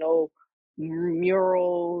 So like no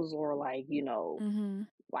murals or like Mm-hmm.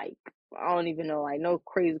 like I don't even know, like no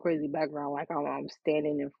crazy background, like I'm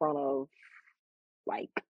standing in front of like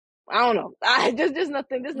I don't know. I just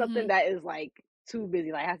nothing. There's Mm-hmm. nothing that is like too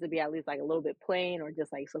busy. Like it has to be at least like a little bit plain or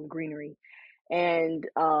just like some greenery, and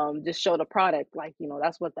just show the product. Like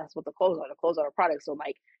that's what the clothes are. The clothes are the product. So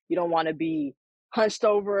like you don't want to be hunched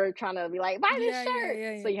over trying to be like buy this Yeah, yeah, shirt.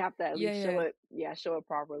 yeah, So yeah. you have to at Yeah, least show yeah. it. Yeah, show it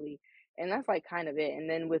properly, and that's like kind of it. And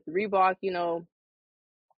then with Reebok,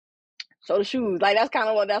 show the shoes. Like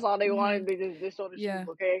that's all they Mm-hmm. wanted. They just show the shoes, Yeah.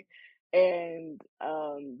 okay? And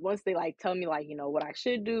once they like tell me like what I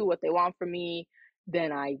should do, what they want from me,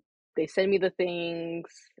 then they send me the things,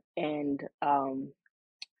 and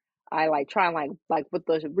I like try and like with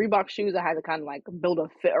the Reebok shoes, I had to kind of like build a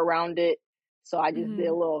fit around it. So I just Mm-hmm. did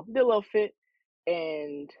a little fit,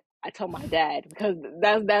 and I tell my dad because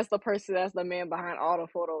that's the person, that's the man behind all the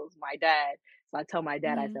photos, my dad. So I tell my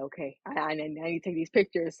dad, I Mm-hmm. said, okay, I need to take these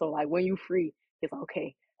pictures. So like when you free, he's like,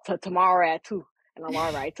 okay, so tomorrow at 2, and I'm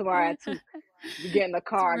all right. Tomorrow at 2, we get in the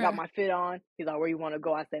car. I got Tomorrow. my fit on. He's like, where you want to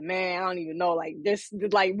go? I said, man, I don't even know. Like this,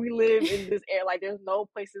 like we live in this air. Like there's no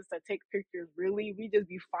places to take pictures. Really, we just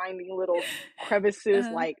be finding little crevices.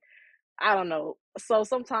 Uh-huh. Like I don't know. So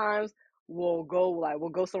sometimes we'll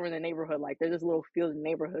go somewhere in the neighborhood. Like there's this little field in the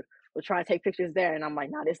neighborhood. We'll try to take pictures there, and I'm like,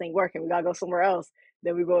 nah, this ain't working. We gotta go somewhere else.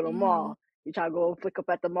 Then we go to the Mm-hmm. mall. You try to go flick up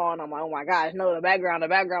at the mall, and I'm like, oh my gosh, no, the background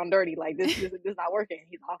dirty. Like this not working.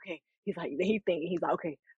 He's like, okay. He's like, he's like,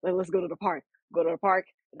 okay, let's go to the park. Go to the park,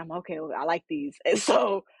 and I'm like, okay. Well, I like these, and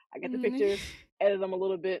so I get the pictures, edit them a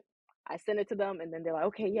little bit. I send it to them, and then they're like,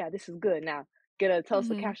 okay, yeah, this is good. Now tell us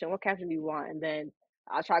the Mm-hmm. caption. What caption do you want? And then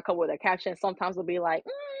I'll try to come up with a caption. Sometimes it'll be like,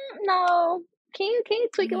 no, can you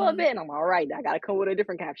tweak a little Mm-hmm. bit? And I'm all right. I gotta come with a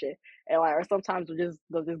different caption. And like, or sometimes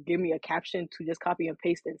they'll just give me a caption to just copy and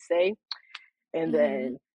paste and say, and Mm-hmm.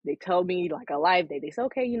 then they tell me like a live day. They say,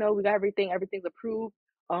 okay, we got everything's approved.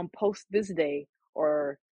 Post this day,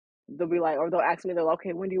 or they'll be like, or they'll ask me, they're like,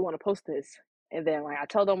 okay, when do you want to post this? And then like I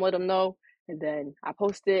tell them, let them know, and then I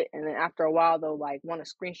post it, and then after a while they'll like want to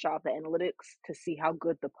screenshot the analytics to see how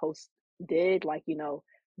good the post did, like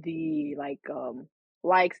the like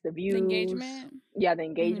likes, the The views, engagement. yeah, the Mm-hmm.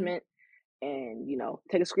 engagement, and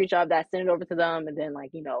take a screenshot of that, send it over to them, and then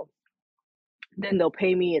like then they'll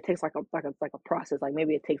pay me. It takes like a process. Like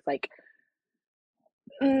maybe it takes like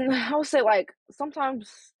I would say like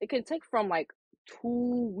sometimes it can take from like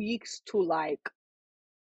 2 weeks to like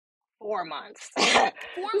 4 months. 4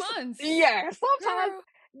 months, Yeah, sometimes girl.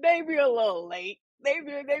 they be a little late. They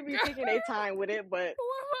be Girl, taking their time with it, but 4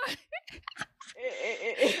 months.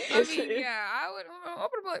 I it's, mean, yeah, I would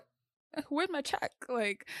be like, where's my check?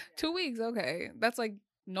 Like 2 weeks, okay, that's like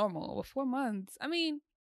normal. But 4 months, I mean,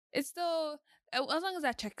 it's still as long as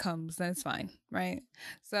that check comes, then it's fine, right?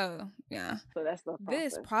 So yeah, so that's the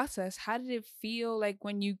this process. process, how did it feel like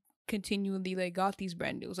when you continually like got these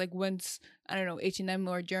brand deals? Like once I don't know H&M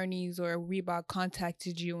or Journeys or Reebok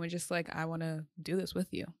contacted you and just like I want to do this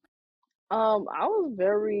with you. I was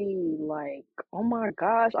very like, oh my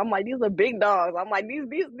gosh. I'm like, these are big dogs. I'm like,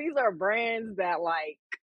 these are brands that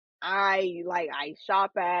I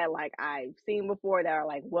shop at, like I've seen before, that are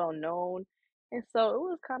like well known. And so it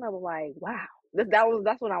was kind of like, wow.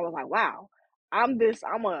 That's when I was like, wow. I'm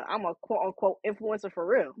a quote unquote influencer for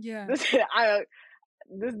real. Yeah, This I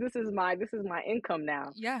this is my income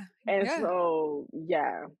now. yeah, And yeah. so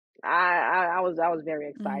yeah, I was very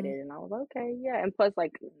Mm-hmm. excited, and I was like, okay, yeah. And plus,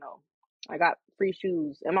 like I got free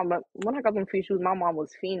shoes, and when I got them free shoes, my mom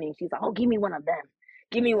was fiending. She's like, oh, give me one of them,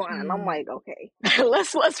 give me one, and I'm Mm. like, okay,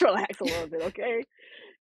 let's relax a little bit, okay?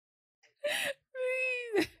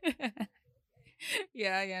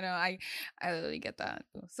 Yeah, yeah, no, I literally get that.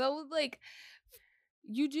 So like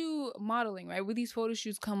you do modeling, right? With these photo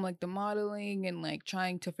shoots come like the modeling and like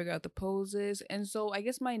trying to figure out the poses. And so I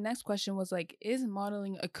guess my next question was like, is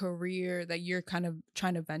modeling a career that you're kind of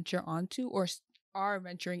trying to venture onto or are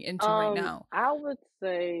venturing into right now? I would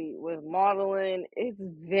say with modeling, it's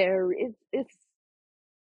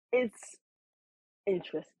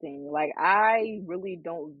interesting. Like I really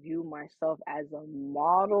don't view myself as a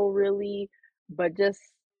model, really, but just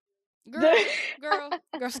Girl,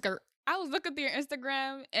 skirt. I was looking through your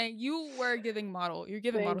Instagram and you were giving model. You're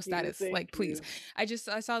giving model thank you, status. thank Like, please.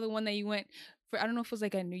 you. I saw the one that you went for. I don't know if it was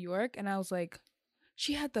like at New York, and I was like,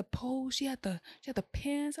 she had the pose, she had the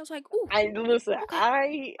pants. I was like, ooh, I listen.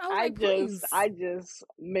 okay. I was like, please. I just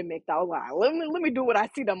mimicked. I was like, let me do what I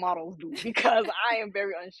see the models do, because I am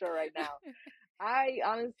very unsure right now. I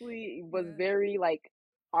honestly was Yeah. very like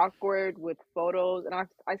awkward with photos, and I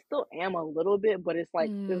still am a little bit, but it's like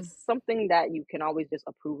Mm, it's something that you can always just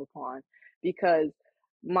approve upon, because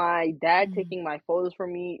my dad mm, taking my photos for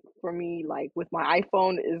me like with my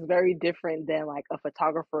iPhone is very different than like a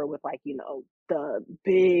photographer with like the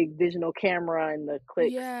big digital camera and the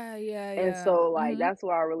clicks. yeah, yeah, And yeah. so like Mm-hmm. that's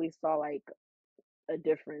where I really saw like a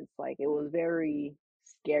difference. Like it was very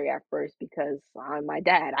scary at first, because I'm my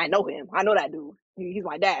dad. I know him. I know that dude. He's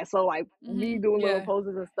my dad. So like me Mm-hmm. doing little Yeah.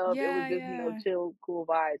 poses and stuff, it was Yeah, just yeah. chill, cool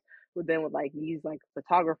vibes. But then with like these like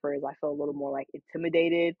photographers, I felt a little more like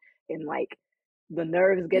intimidated, and like the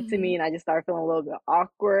nerves get to Mm-hmm. me, and I just started feeling a little bit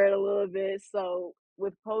awkward a little bit. So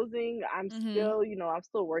with posing, Mm-hmm. I'm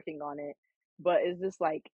still working on it, but it's just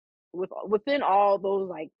like within all those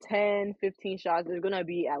like 10, 15 shots, there's gonna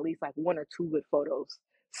be at least like one or two good photos.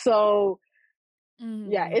 So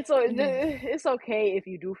yeah, Mm-hmm. it's okay if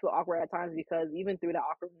you do feel awkward at times, because even through the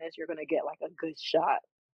awkwardness, you're gonna get like a good shot,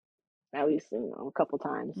 at least a couple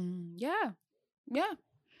times. Yeah. Yeah.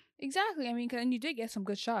 Exactly. I mean, and you did get some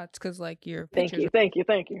good shots because, like, your Thank pictures you, are. thank you,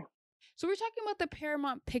 thank you. So we're talking about the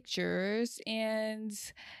Paramount Pictures and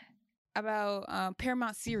about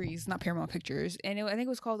Paramount series, not Paramount Pictures, and I think it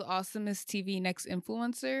was called Awesomest TV Next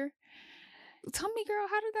Influencer. Tell me, girl,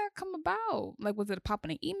 how did that come about? Like, was it a pop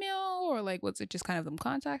in an email, or like, was it just kind of them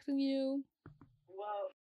contacting you?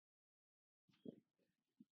 Well,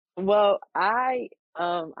 Well, I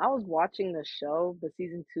was watching the show, the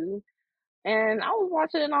season 2, and I was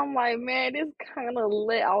watching it and I'm like, "Man, this kinda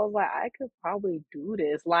lit." I was like, "I could probably do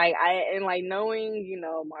this." Like, like, knowing,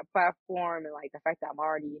 my platform and, like, the fact that I'm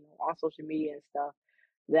already, on social media and stuff,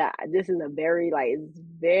 that this is a very like, it's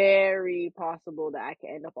very possible that I can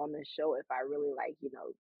end up on this show if I really, like,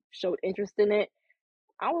 showed interest in it.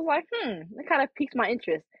 I was like, that kind of piqued my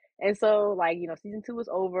interest. And so, like, season 2 was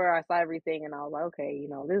over. I saw everything, and I was like, okay,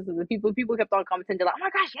 this is the people. People kept on commenting, they're like, oh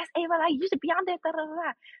my gosh, yes, Ava, like, you should be on there. Da, da, da,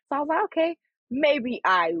 da. So I was like, okay, maybe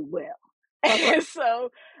I will. And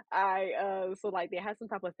so so like they had some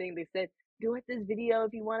type of thing. They said, duet this video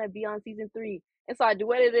if you want to be on season 3. And so I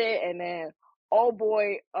duetted it, and then oh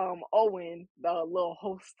boy, Owen, the little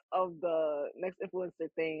host of the Next Influencer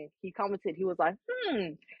thing, he commented. He was like,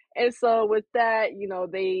 and so with that,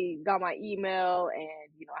 they got my email, and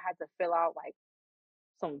I had to fill out like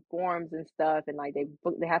some forms and stuff, and like they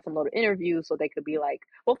had some little interviews so they could be like,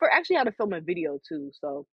 well, for actually how to film a video too.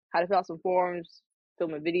 So how to fill out some forms,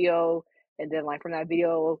 film a video, and then like from that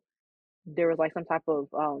video there was like some type of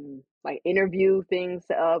like interview thing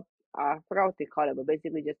set up. I forgot what they called it, but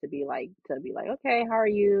basically just to be like, okay, how are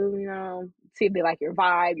you? See if they like your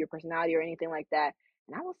vibe, your personality, or anything like that.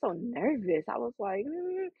 And I was so nervous. I was like,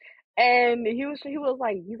 and he was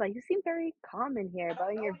like, he's like, you seem very calm in here,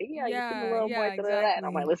 but in your video you seem a Yeah, little more yeah, da da da. And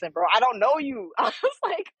I'm like, exactly. listen, bro, I don't know you. I was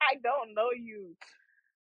like, I don't know you.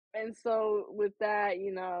 And so with that,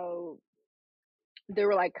 they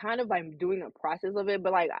were like kind of like doing the process of it,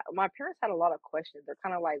 but like my parents had a lot of questions. They're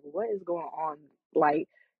kind of like, what is going on? Like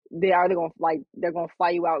they're gonna fly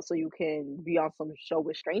you out so you can be on some show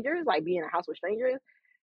with strangers, like be in a house with strangers.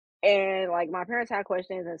 And like my parents had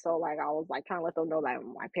questions, and so like I was like trying to let them know that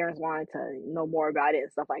my parents wanted to know more about it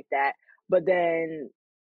and stuff like that. But then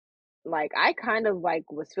like I kind of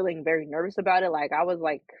like was feeling very nervous about it. Like I was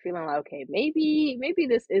like feeling like, okay, maybe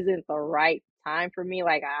this isn't the right time for me.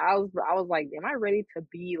 Like I was like, am I ready to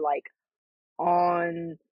be like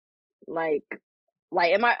on like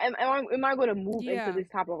am I going to move into Yeah. this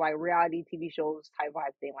type of like reality TV shows type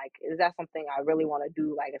vibe thing? Like, is that something I really want to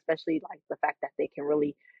do? Like, especially like the fact that they can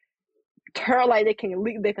really turn, like they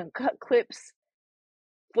can cut clips,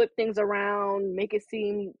 flip things around, make it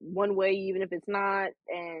seem one way even if it's not.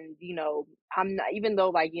 And I'm not, even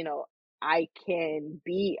though like I can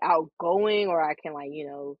be outgoing, or I can like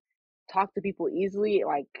talk to people easily.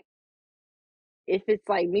 Like if it's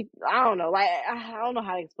like me, I don't know. Like I don't know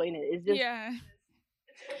how to explain it. It's just, Yeah.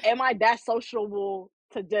 am I that sociable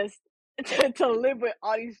to just to live with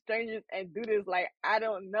all these strangers and do this? Like I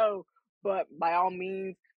don't know, but by all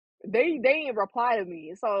means, they didn't reply to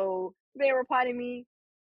me, so they didn't reply to me,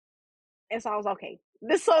 and so I was okay.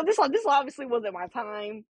 This obviously wasn't my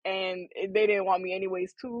time, and they didn't want me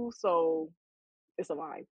anyways too, so it's a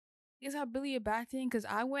vibe. Is that really a bad thing? Because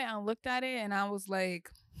I went and looked at it and I was like,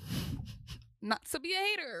 not to be a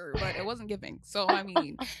hater, but it wasn't giving. So I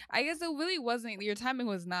mean, I guess it really wasn't. Your timing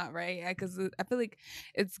was not right. Because I feel like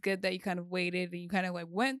it's good that you kind of waited and you kind of like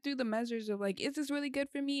went through the measures of like, is this really good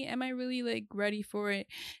for me? Am I really like ready for it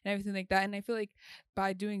and everything like that? And I feel like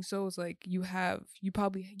by doing so, it's like you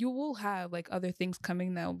will have like other things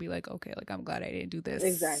coming that will be like, okay, like I'm glad I didn't do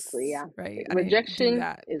Exactly. this, Yeah. right? I didn't do Rejection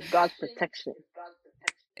that. is God's protection.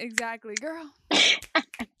 Exactly, girl.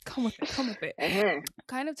 Come with it. Come with it. Uh-huh.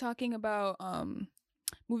 Kind of talking about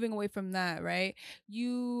moving away from that, right?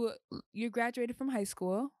 You graduated from high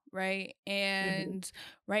school, right? Hmm. And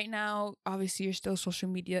right now, obviously, you're still a social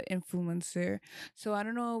media influencer. So I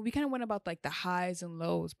don't know. We kind of went about like the highs and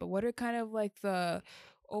lows, but what are kind of like the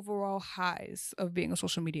overall highs of being a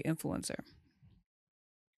social media influencer?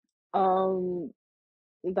 Um,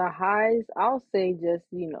 the highs, I'll say just,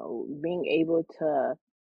 being able to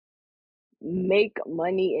make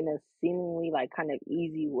money in a seemingly like kind of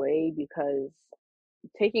easy way, because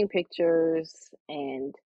taking pictures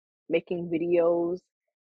and making videos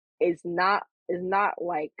is not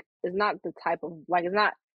like is not the type of like it's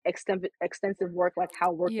not extensive work like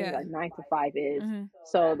how working Yeah. a 9 to 5 is. Mm-hmm.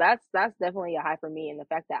 So that's definitely a high for me, and the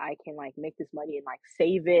fact that I can like make this money and like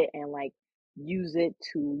save it and like use it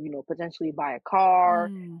to potentially buy a car.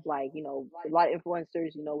 Mm. Like a lot of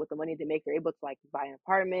influencers, with the money they make, they're able to like buy an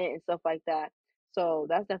apartment and stuff like that. So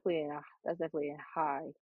that's definitely a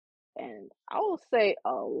high. And I will say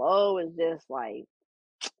a low is just like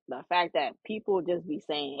the fact that people just be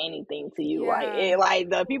saying anything to you, like Yeah.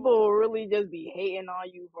 the people will really just be hating on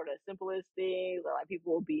you for the simplest things, or like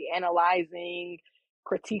people will be analyzing,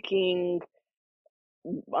 critiquing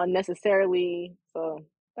unnecessarily. So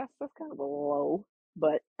that's kind of a low,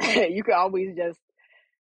 but you can always just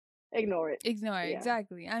Ignore it. Ignore it, Yeah.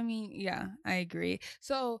 exactly. I mean, yeah, I agree.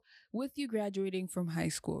 So, with you graduating from high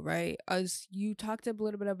school, right? As you talked a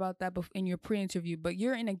little bit about that in your pre-interview, but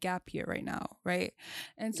you're in a gap year right now, right?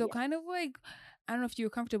 And so, Yeah. kind of like, I don't know if you're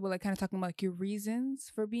comfortable, like, kind of talking about like your reasons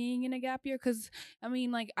for being in a gap year, because I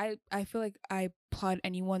mean, like, I feel like I applaud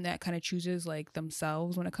anyone that kind of chooses like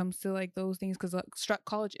themselves when it comes to like those things, because like,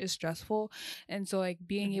 college is stressful, and so like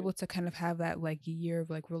being Hmm. able to kind of have that like year of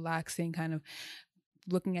like relaxing kind of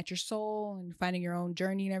looking at your soul and finding your own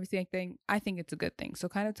journey and everything, I think it's a good thing. So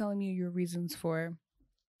kind of telling me your reasons for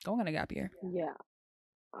going on a gap year. Yeah.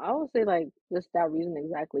 I would say like just that reason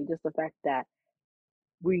exactly. Just the fact that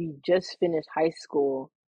we just finished high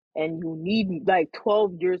school and you need like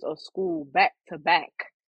 12 years of school back to back.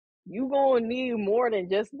 You gonna need more than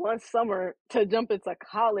just one summer to jump into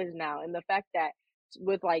college now. And the fact that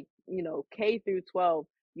with like, K through 12,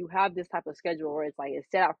 you have this type of schedule where it's like it's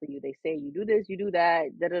set out for you. They say you do this, you do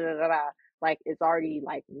that, da da da da da. Like it's already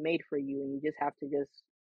like made for you and you just have to just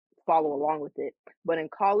follow along with it. But in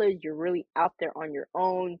college, you're really out there on your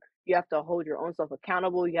own. You have to hold your own self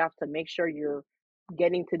accountable. You have to make sure you're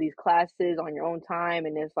getting to these classes on your own time.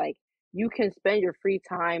 And it's like you can spend your free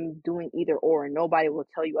time doing either or, and nobody will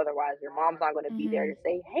tell you otherwise. Your mom's not going to be there Mm-hmm. to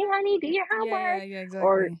say, "Hey, honey, do your Yeah, yeah, homework," yeah,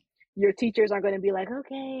 or exactly. your teachers aren't going to be like,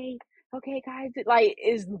 "Okay, okay, guys." Like,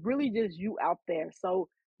 it's really just you out there. So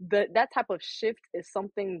that type of shift is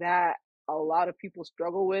something that a lot of people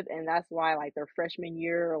struggle with, and that's why like their freshman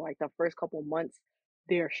year or like the first couple months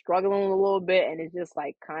they're struggling a little bit, and it's just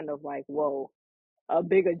like kind of like whoa, a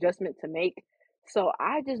big adjustment to make. So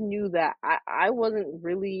I just knew that I wasn't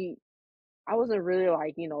really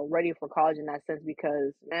like ready for college in that sense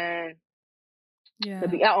because man, to Yeah.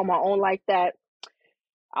 be out on my own like that,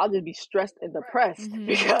 I'll just be stressed and depressed Mm-hmm.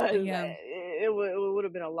 because Yeah. it would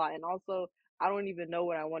have been a lot. And also, I don't even know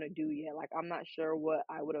what I want to do yet. Like, I'm not sure what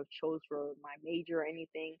I would have chose for my major or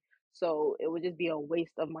anything. So it would just be a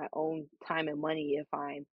waste of my own time and money if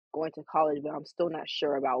I'm going to college, but I'm still not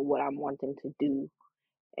sure about what I'm wanting to do.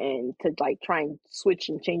 And to like try and switch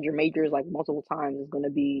and change your majors like multiple times is going to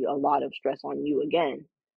be a lot of stress on you again.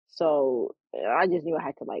 So I just knew I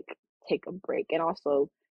had to like take a break. And also,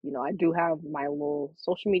 I do have my little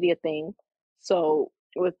social media thing. So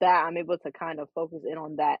with that, I'm able to kind of focus in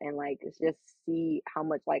on that and like just see how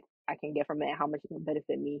much like I can get from it, how much it can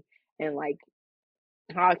benefit me, and like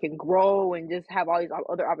how I can grow and just have all these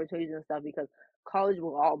other opportunities and stuff, because college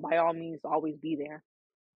will all by all means always be there.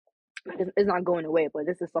 Like, it's not going away, but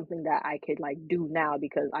this is something that I could like do now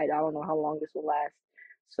because I don't know how long this will last.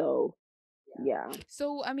 So yeah.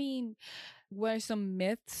 So, I mean, what are some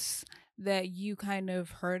myths that you kind of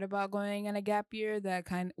heard about going on a gap year that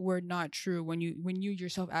kind were not true when you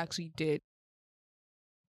yourself actually did?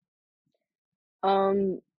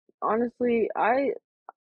 Um Honestly,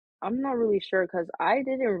 I'm not really sure because I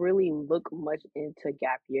didn't really look much into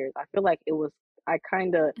gap years. I feel like it was I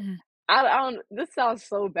kind of Mhm. I don't. This sounds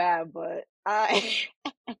so bad, but I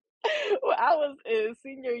when I was in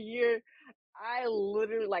senior year, I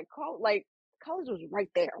literally like college was right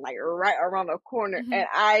there, like right around the corner, Mhm. and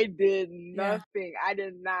I did Yeah. nothing. I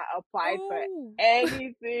did not apply to Oh.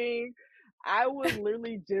 anything. I was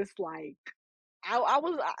literally just like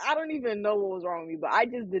I don't even know what was wrong with me, but I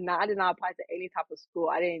did not apply to any type of school.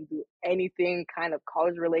 I didn't do anything kind of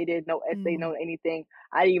college related, no essay, Mm. no anything.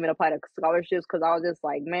 I didn't even apply to scholarships because I was just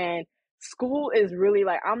like, man, school is really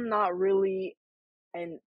like I'm not really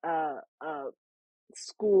an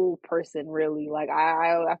school person really. Like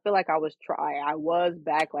I feel like I was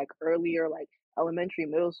back like earlier, like elementary,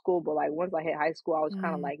 middle school, but like once I hit high school, I was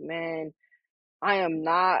kind of Mm. like, man, I am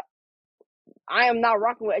not I am not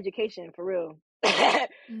rocking with education for real.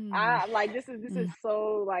 Mm. I like this is Mm.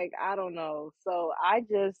 so like I don't know. So I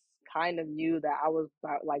just kind of knew that I was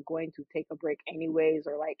like going to take a break anyways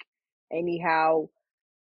or like anyhow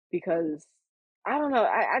because I don't know.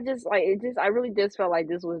 I just like it just I really just felt like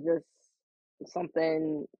this was just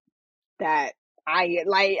something that I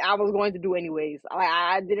was going to do anyways.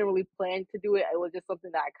 I didn't really plan to do it. It was just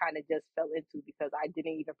something that I kind of just fell into because I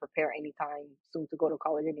didn't even prepare anytime soon to go to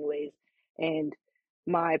college anyways. And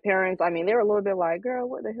my parents, I mean, they were a little bit like, "Girl,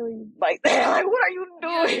 what the hell are you like? Like, what are you Yeah,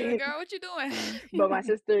 you're like, doing?" girl, what you But my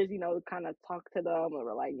doing? sisters, kind of talked to them and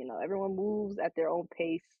were like, everyone moves at their own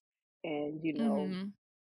pace, and Mhm.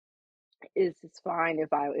 it's fine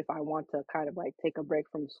if I want to kind of like take a break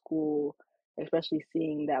from school, especially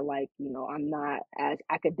seeing that like I'm not as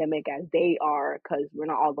academic as they are because we're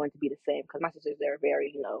not all going to be the same. Because my sisters they're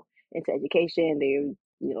very into education, they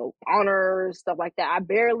honors stuff like that. I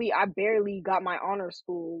barely got my honor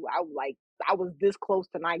school. I was this close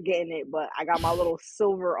to not getting it, but I got my little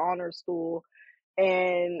silver honor school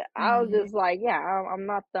And I was Mm-hmm. just like, yeah, I'm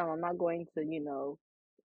not them. I'm not going to,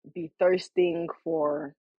 be thirsting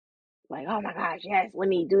for like, oh my gosh, yes, let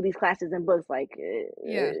me do these classes and books. Like,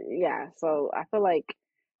 Yeah. yeah. So I feel like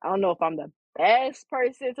I don't know if I'm the best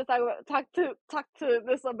person to talk to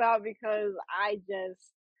this about because I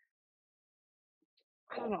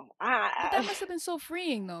don't know. But that must have been so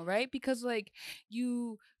freeing though, right? Because like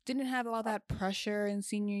you didn't have all that pressure in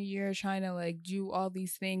senior year trying to like do all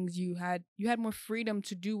these things. You had more freedom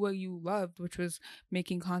to do what you loved, which was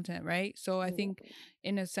making content, right? So I think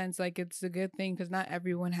in a sense like it's a good thing because not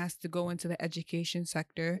everyone has to go into the education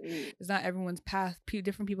sector. Mm, It's not everyone's path.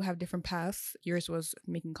 Different people have different paths. Yours was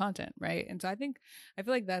making content, right? And so I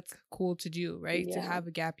feel like that's cool to do, right? To yeah, have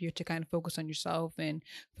a gap year to kind of focus on yourself and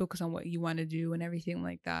focus on what you want to do and everything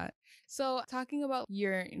like that. So, talking about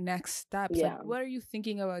your next steps, like yeah. what are you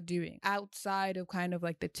thinking about doing outside of kind of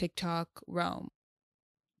like the TikTok realm?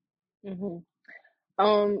 hmm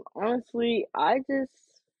Honestly, I just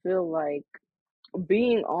feel like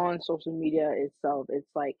being on social media itself, it's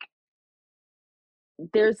like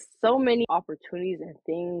there's so many opportunities and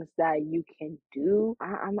things that you can do.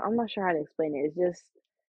 I'm not sure how to explain it. It's just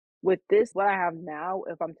with this, what I have now,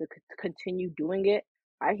 if I'm to continue doing it,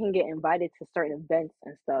 I can get invited to certain events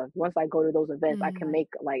and stuff. Once I go to those events, I can Mm, make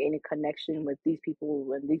like any connection with these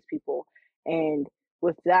people and these people. And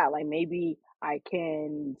with that, like maybe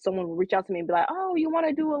someone will reach out to me and be like, "Oh, you want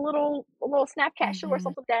to do a little Snapchat show or mm-hmm.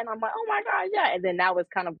 something like that?" And I'm like, "Oh my god, yeah!" And then that was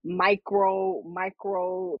kind of micro,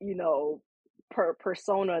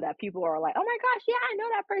 persona that people are like, "Oh my gosh, yeah, I know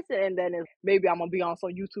that person." And then maybe I'm gonna be on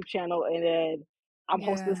some YouTube channel, and then I'm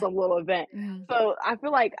hosting Yeah. some little event. Mm, So I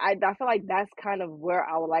feel like that's kind of where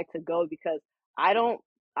I would like to go because I don't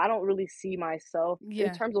I don't really see myself in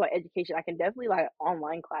yeah. terms of like education. I can definitely like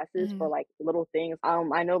online classes for Mm, like little things.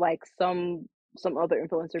 I know like some other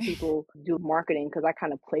influencer people do marketing because that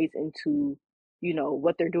kind of plays into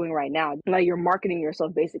what they're doing right now. Like you're marketing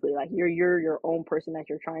yourself basically. Like you're your own person that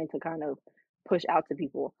you're trying to kind of push out to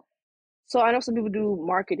people. So I know some people do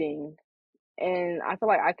marketing and I feel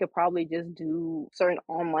like I could probably just do certain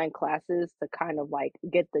online classes to kind of like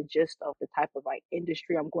get the gist of the type of like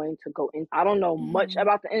industry I'm going to go in. I don't know much mm-hmm.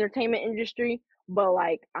 about the entertainment industry, but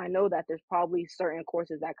like I know that there's probably certain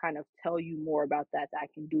courses that kind of tell you more about that I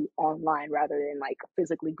can do online rather than like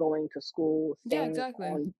physically going to school, Yeah, staying exactly.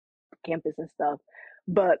 on campus and stuff.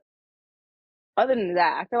 But other than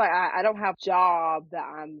that, I feel like I don't have a job that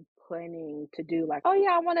I'm planning to do like, oh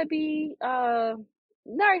yeah, I want to be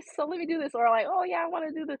nurse, so let me do this, or like, oh yeah, I want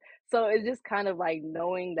to do this. So it's just kind of like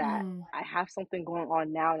knowing that Mm. I have something going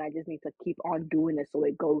on now and I just need to keep on doing it so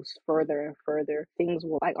it goes further and further. Things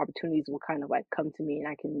will like opportunities will kind of like come to me and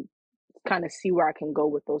I can kind of see where I can go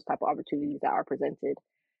with those type of opportunities that are presented.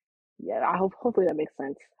 Yeah, hopefully that makes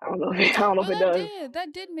sense. I don't know if I don't know Well, if it does.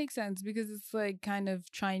 that did make sense because it's like kind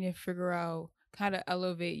of trying to figure out how to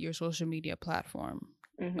elevate your social media platform,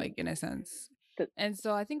 like hmm in a sense. And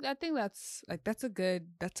so I think that's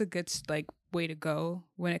a good like way to go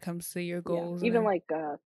when it comes to your Yeah, goals even and like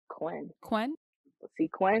Quinn. Quen See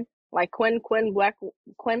Quinn, like Quinlan Blackwell.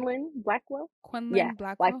 Yeah, Quenlin like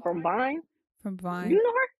Blackwell from Vine. from You Vine.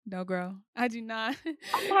 know her? No, girl, I do not.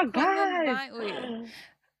 Oh my Quenlin gosh. Vine. Wait,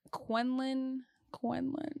 Quenlin.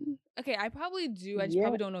 Quenlin. Okay, I probably do. I just Yeah,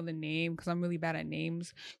 probably don't know the name because I'm really bad at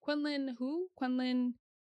names. Quenlin who? Quenlin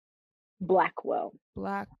Blackwell.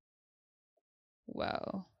 Blackwell.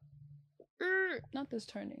 Not this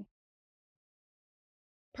turning.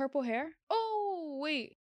 Purple hair? Oh,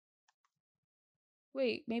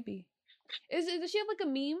 wait, maybe. Does she have like a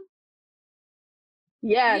meme?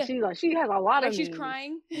 Yeah, Yeah, she has a lot like of she's memes.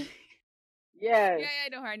 crying. Yeah, Yes. yeah, I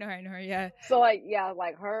know her. Yeah. So like yeah,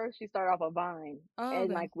 like her, she started off a Vine, Oh, and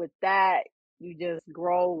okay. like with that, you just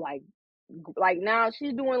grow like now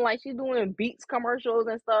she's doing Beats commercials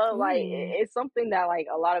and stuff. Like Ooh. it's something that like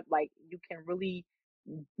a lot of like you can really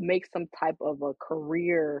make some type of a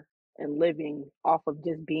career and living off of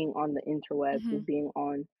just being on the interwebs, Hmm. just being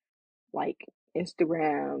on like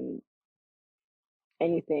Instagram,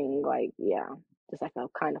 anything like yeah, just like a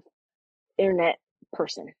kind of internet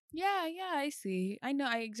person. Yeah, I see. I know.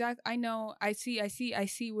 I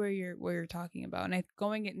see where you're talking about. And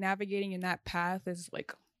navigating in that path is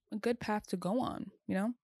like a good path to go on, you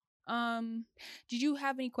know? Um, did you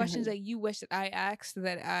have any questions Mhm. that you wish that I asked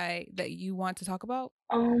that you want to talk about?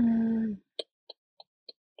 Um,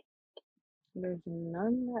 there's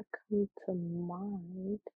none that come to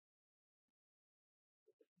mind.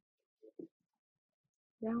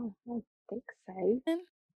 Yeah, I don't think so. Mm.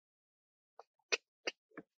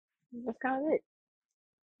 That's kind of it.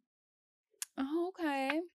 Oh,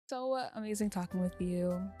 okay. so amazing talking with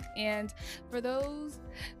you. And for those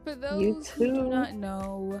You who do too. not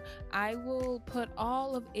know, I will put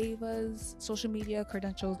all of Ava's social media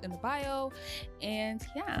credentials in the bio. And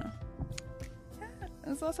yeah,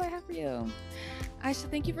 that's all I have for you. I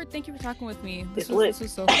should thank you for talking with me. This was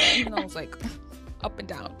so fun, even though I was like up and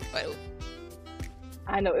down, but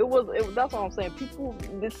I know it was. That's what I'm saying. People,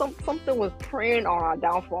 something was preying on our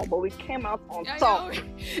downfall, but we came out on top.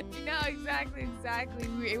 No, exactly.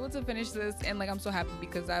 We were able to finish this, and like I'm so happy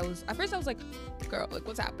because at first I was like, girl, like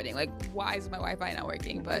what's happening? Like why is my Wi-Fi not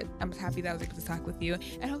working? But I'm happy that I was able to talk with you,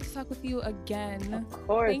 and I hope to talk with you again. Of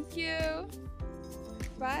course. Thank you.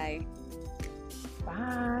 Bye.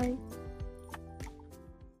 Bye.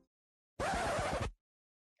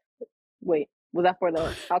 Wait, was that for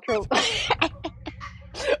the outro?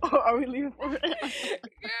 Or are we leaving for real? Girl,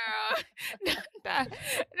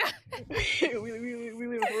 we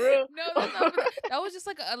leaving for real? No, that was just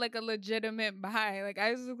like a legitimate bye. Like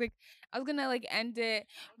I was gonna like end it,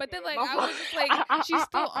 but then like I was just like she's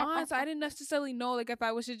still on, so I didn't necessarily know like if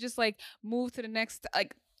I should just like move to the next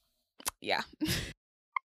like yeah.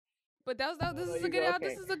 But this is a good outro.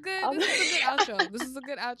 This is a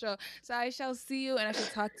good outro. So I shall see you and I shall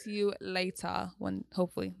talk to you later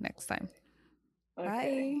hopefully next time.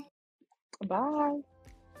 Okay. Bye.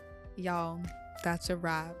 Y'all, that's a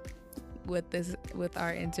wrap with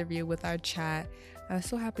our interview, with our chat. I was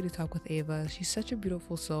so happy to talk with Ava. She's such a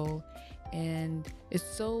beautiful soul, and it's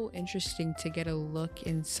so interesting to get a look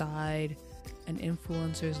inside an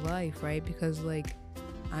influencer's life, right? Because like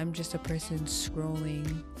I'm just a person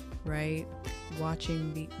scrolling, right,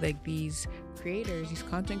 watching these creators, these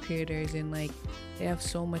content creators, and like they have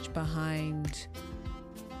so much behind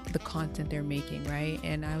the content they're making, right?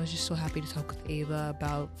 And I was just so happy to talk with Ava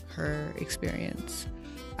about her experience.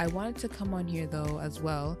 I wanted to come on here though as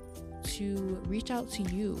well to reach out to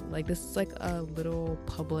you. Like this is like a little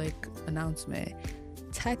public announcement.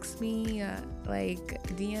 Text me, like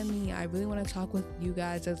DM me. I really want to talk with you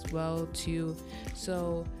guys as well too.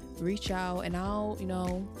 So reach out, and I'll,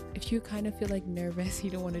 if you kind of feel like nervous,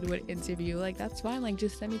 you don't want to do an interview, like that's fine. Like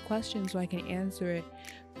just send me questions so I can answer it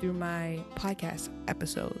through my podcast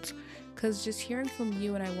episodes, because just hearing from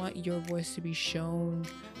you, and I want your voice to be shown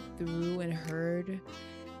through and heard,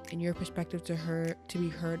 and your perspective to be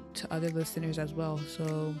heard to other listeners as well.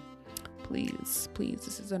 So please,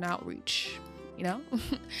 this is an outreach,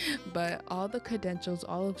 but all the credentials,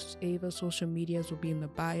 all of Ava's social medias will be in the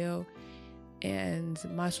bio, and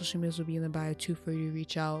my social medias will be in the bio too for you to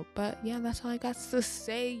reach out. But yeah, that's all I got to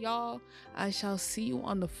say, y'all. I shall see you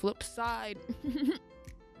on the flip side.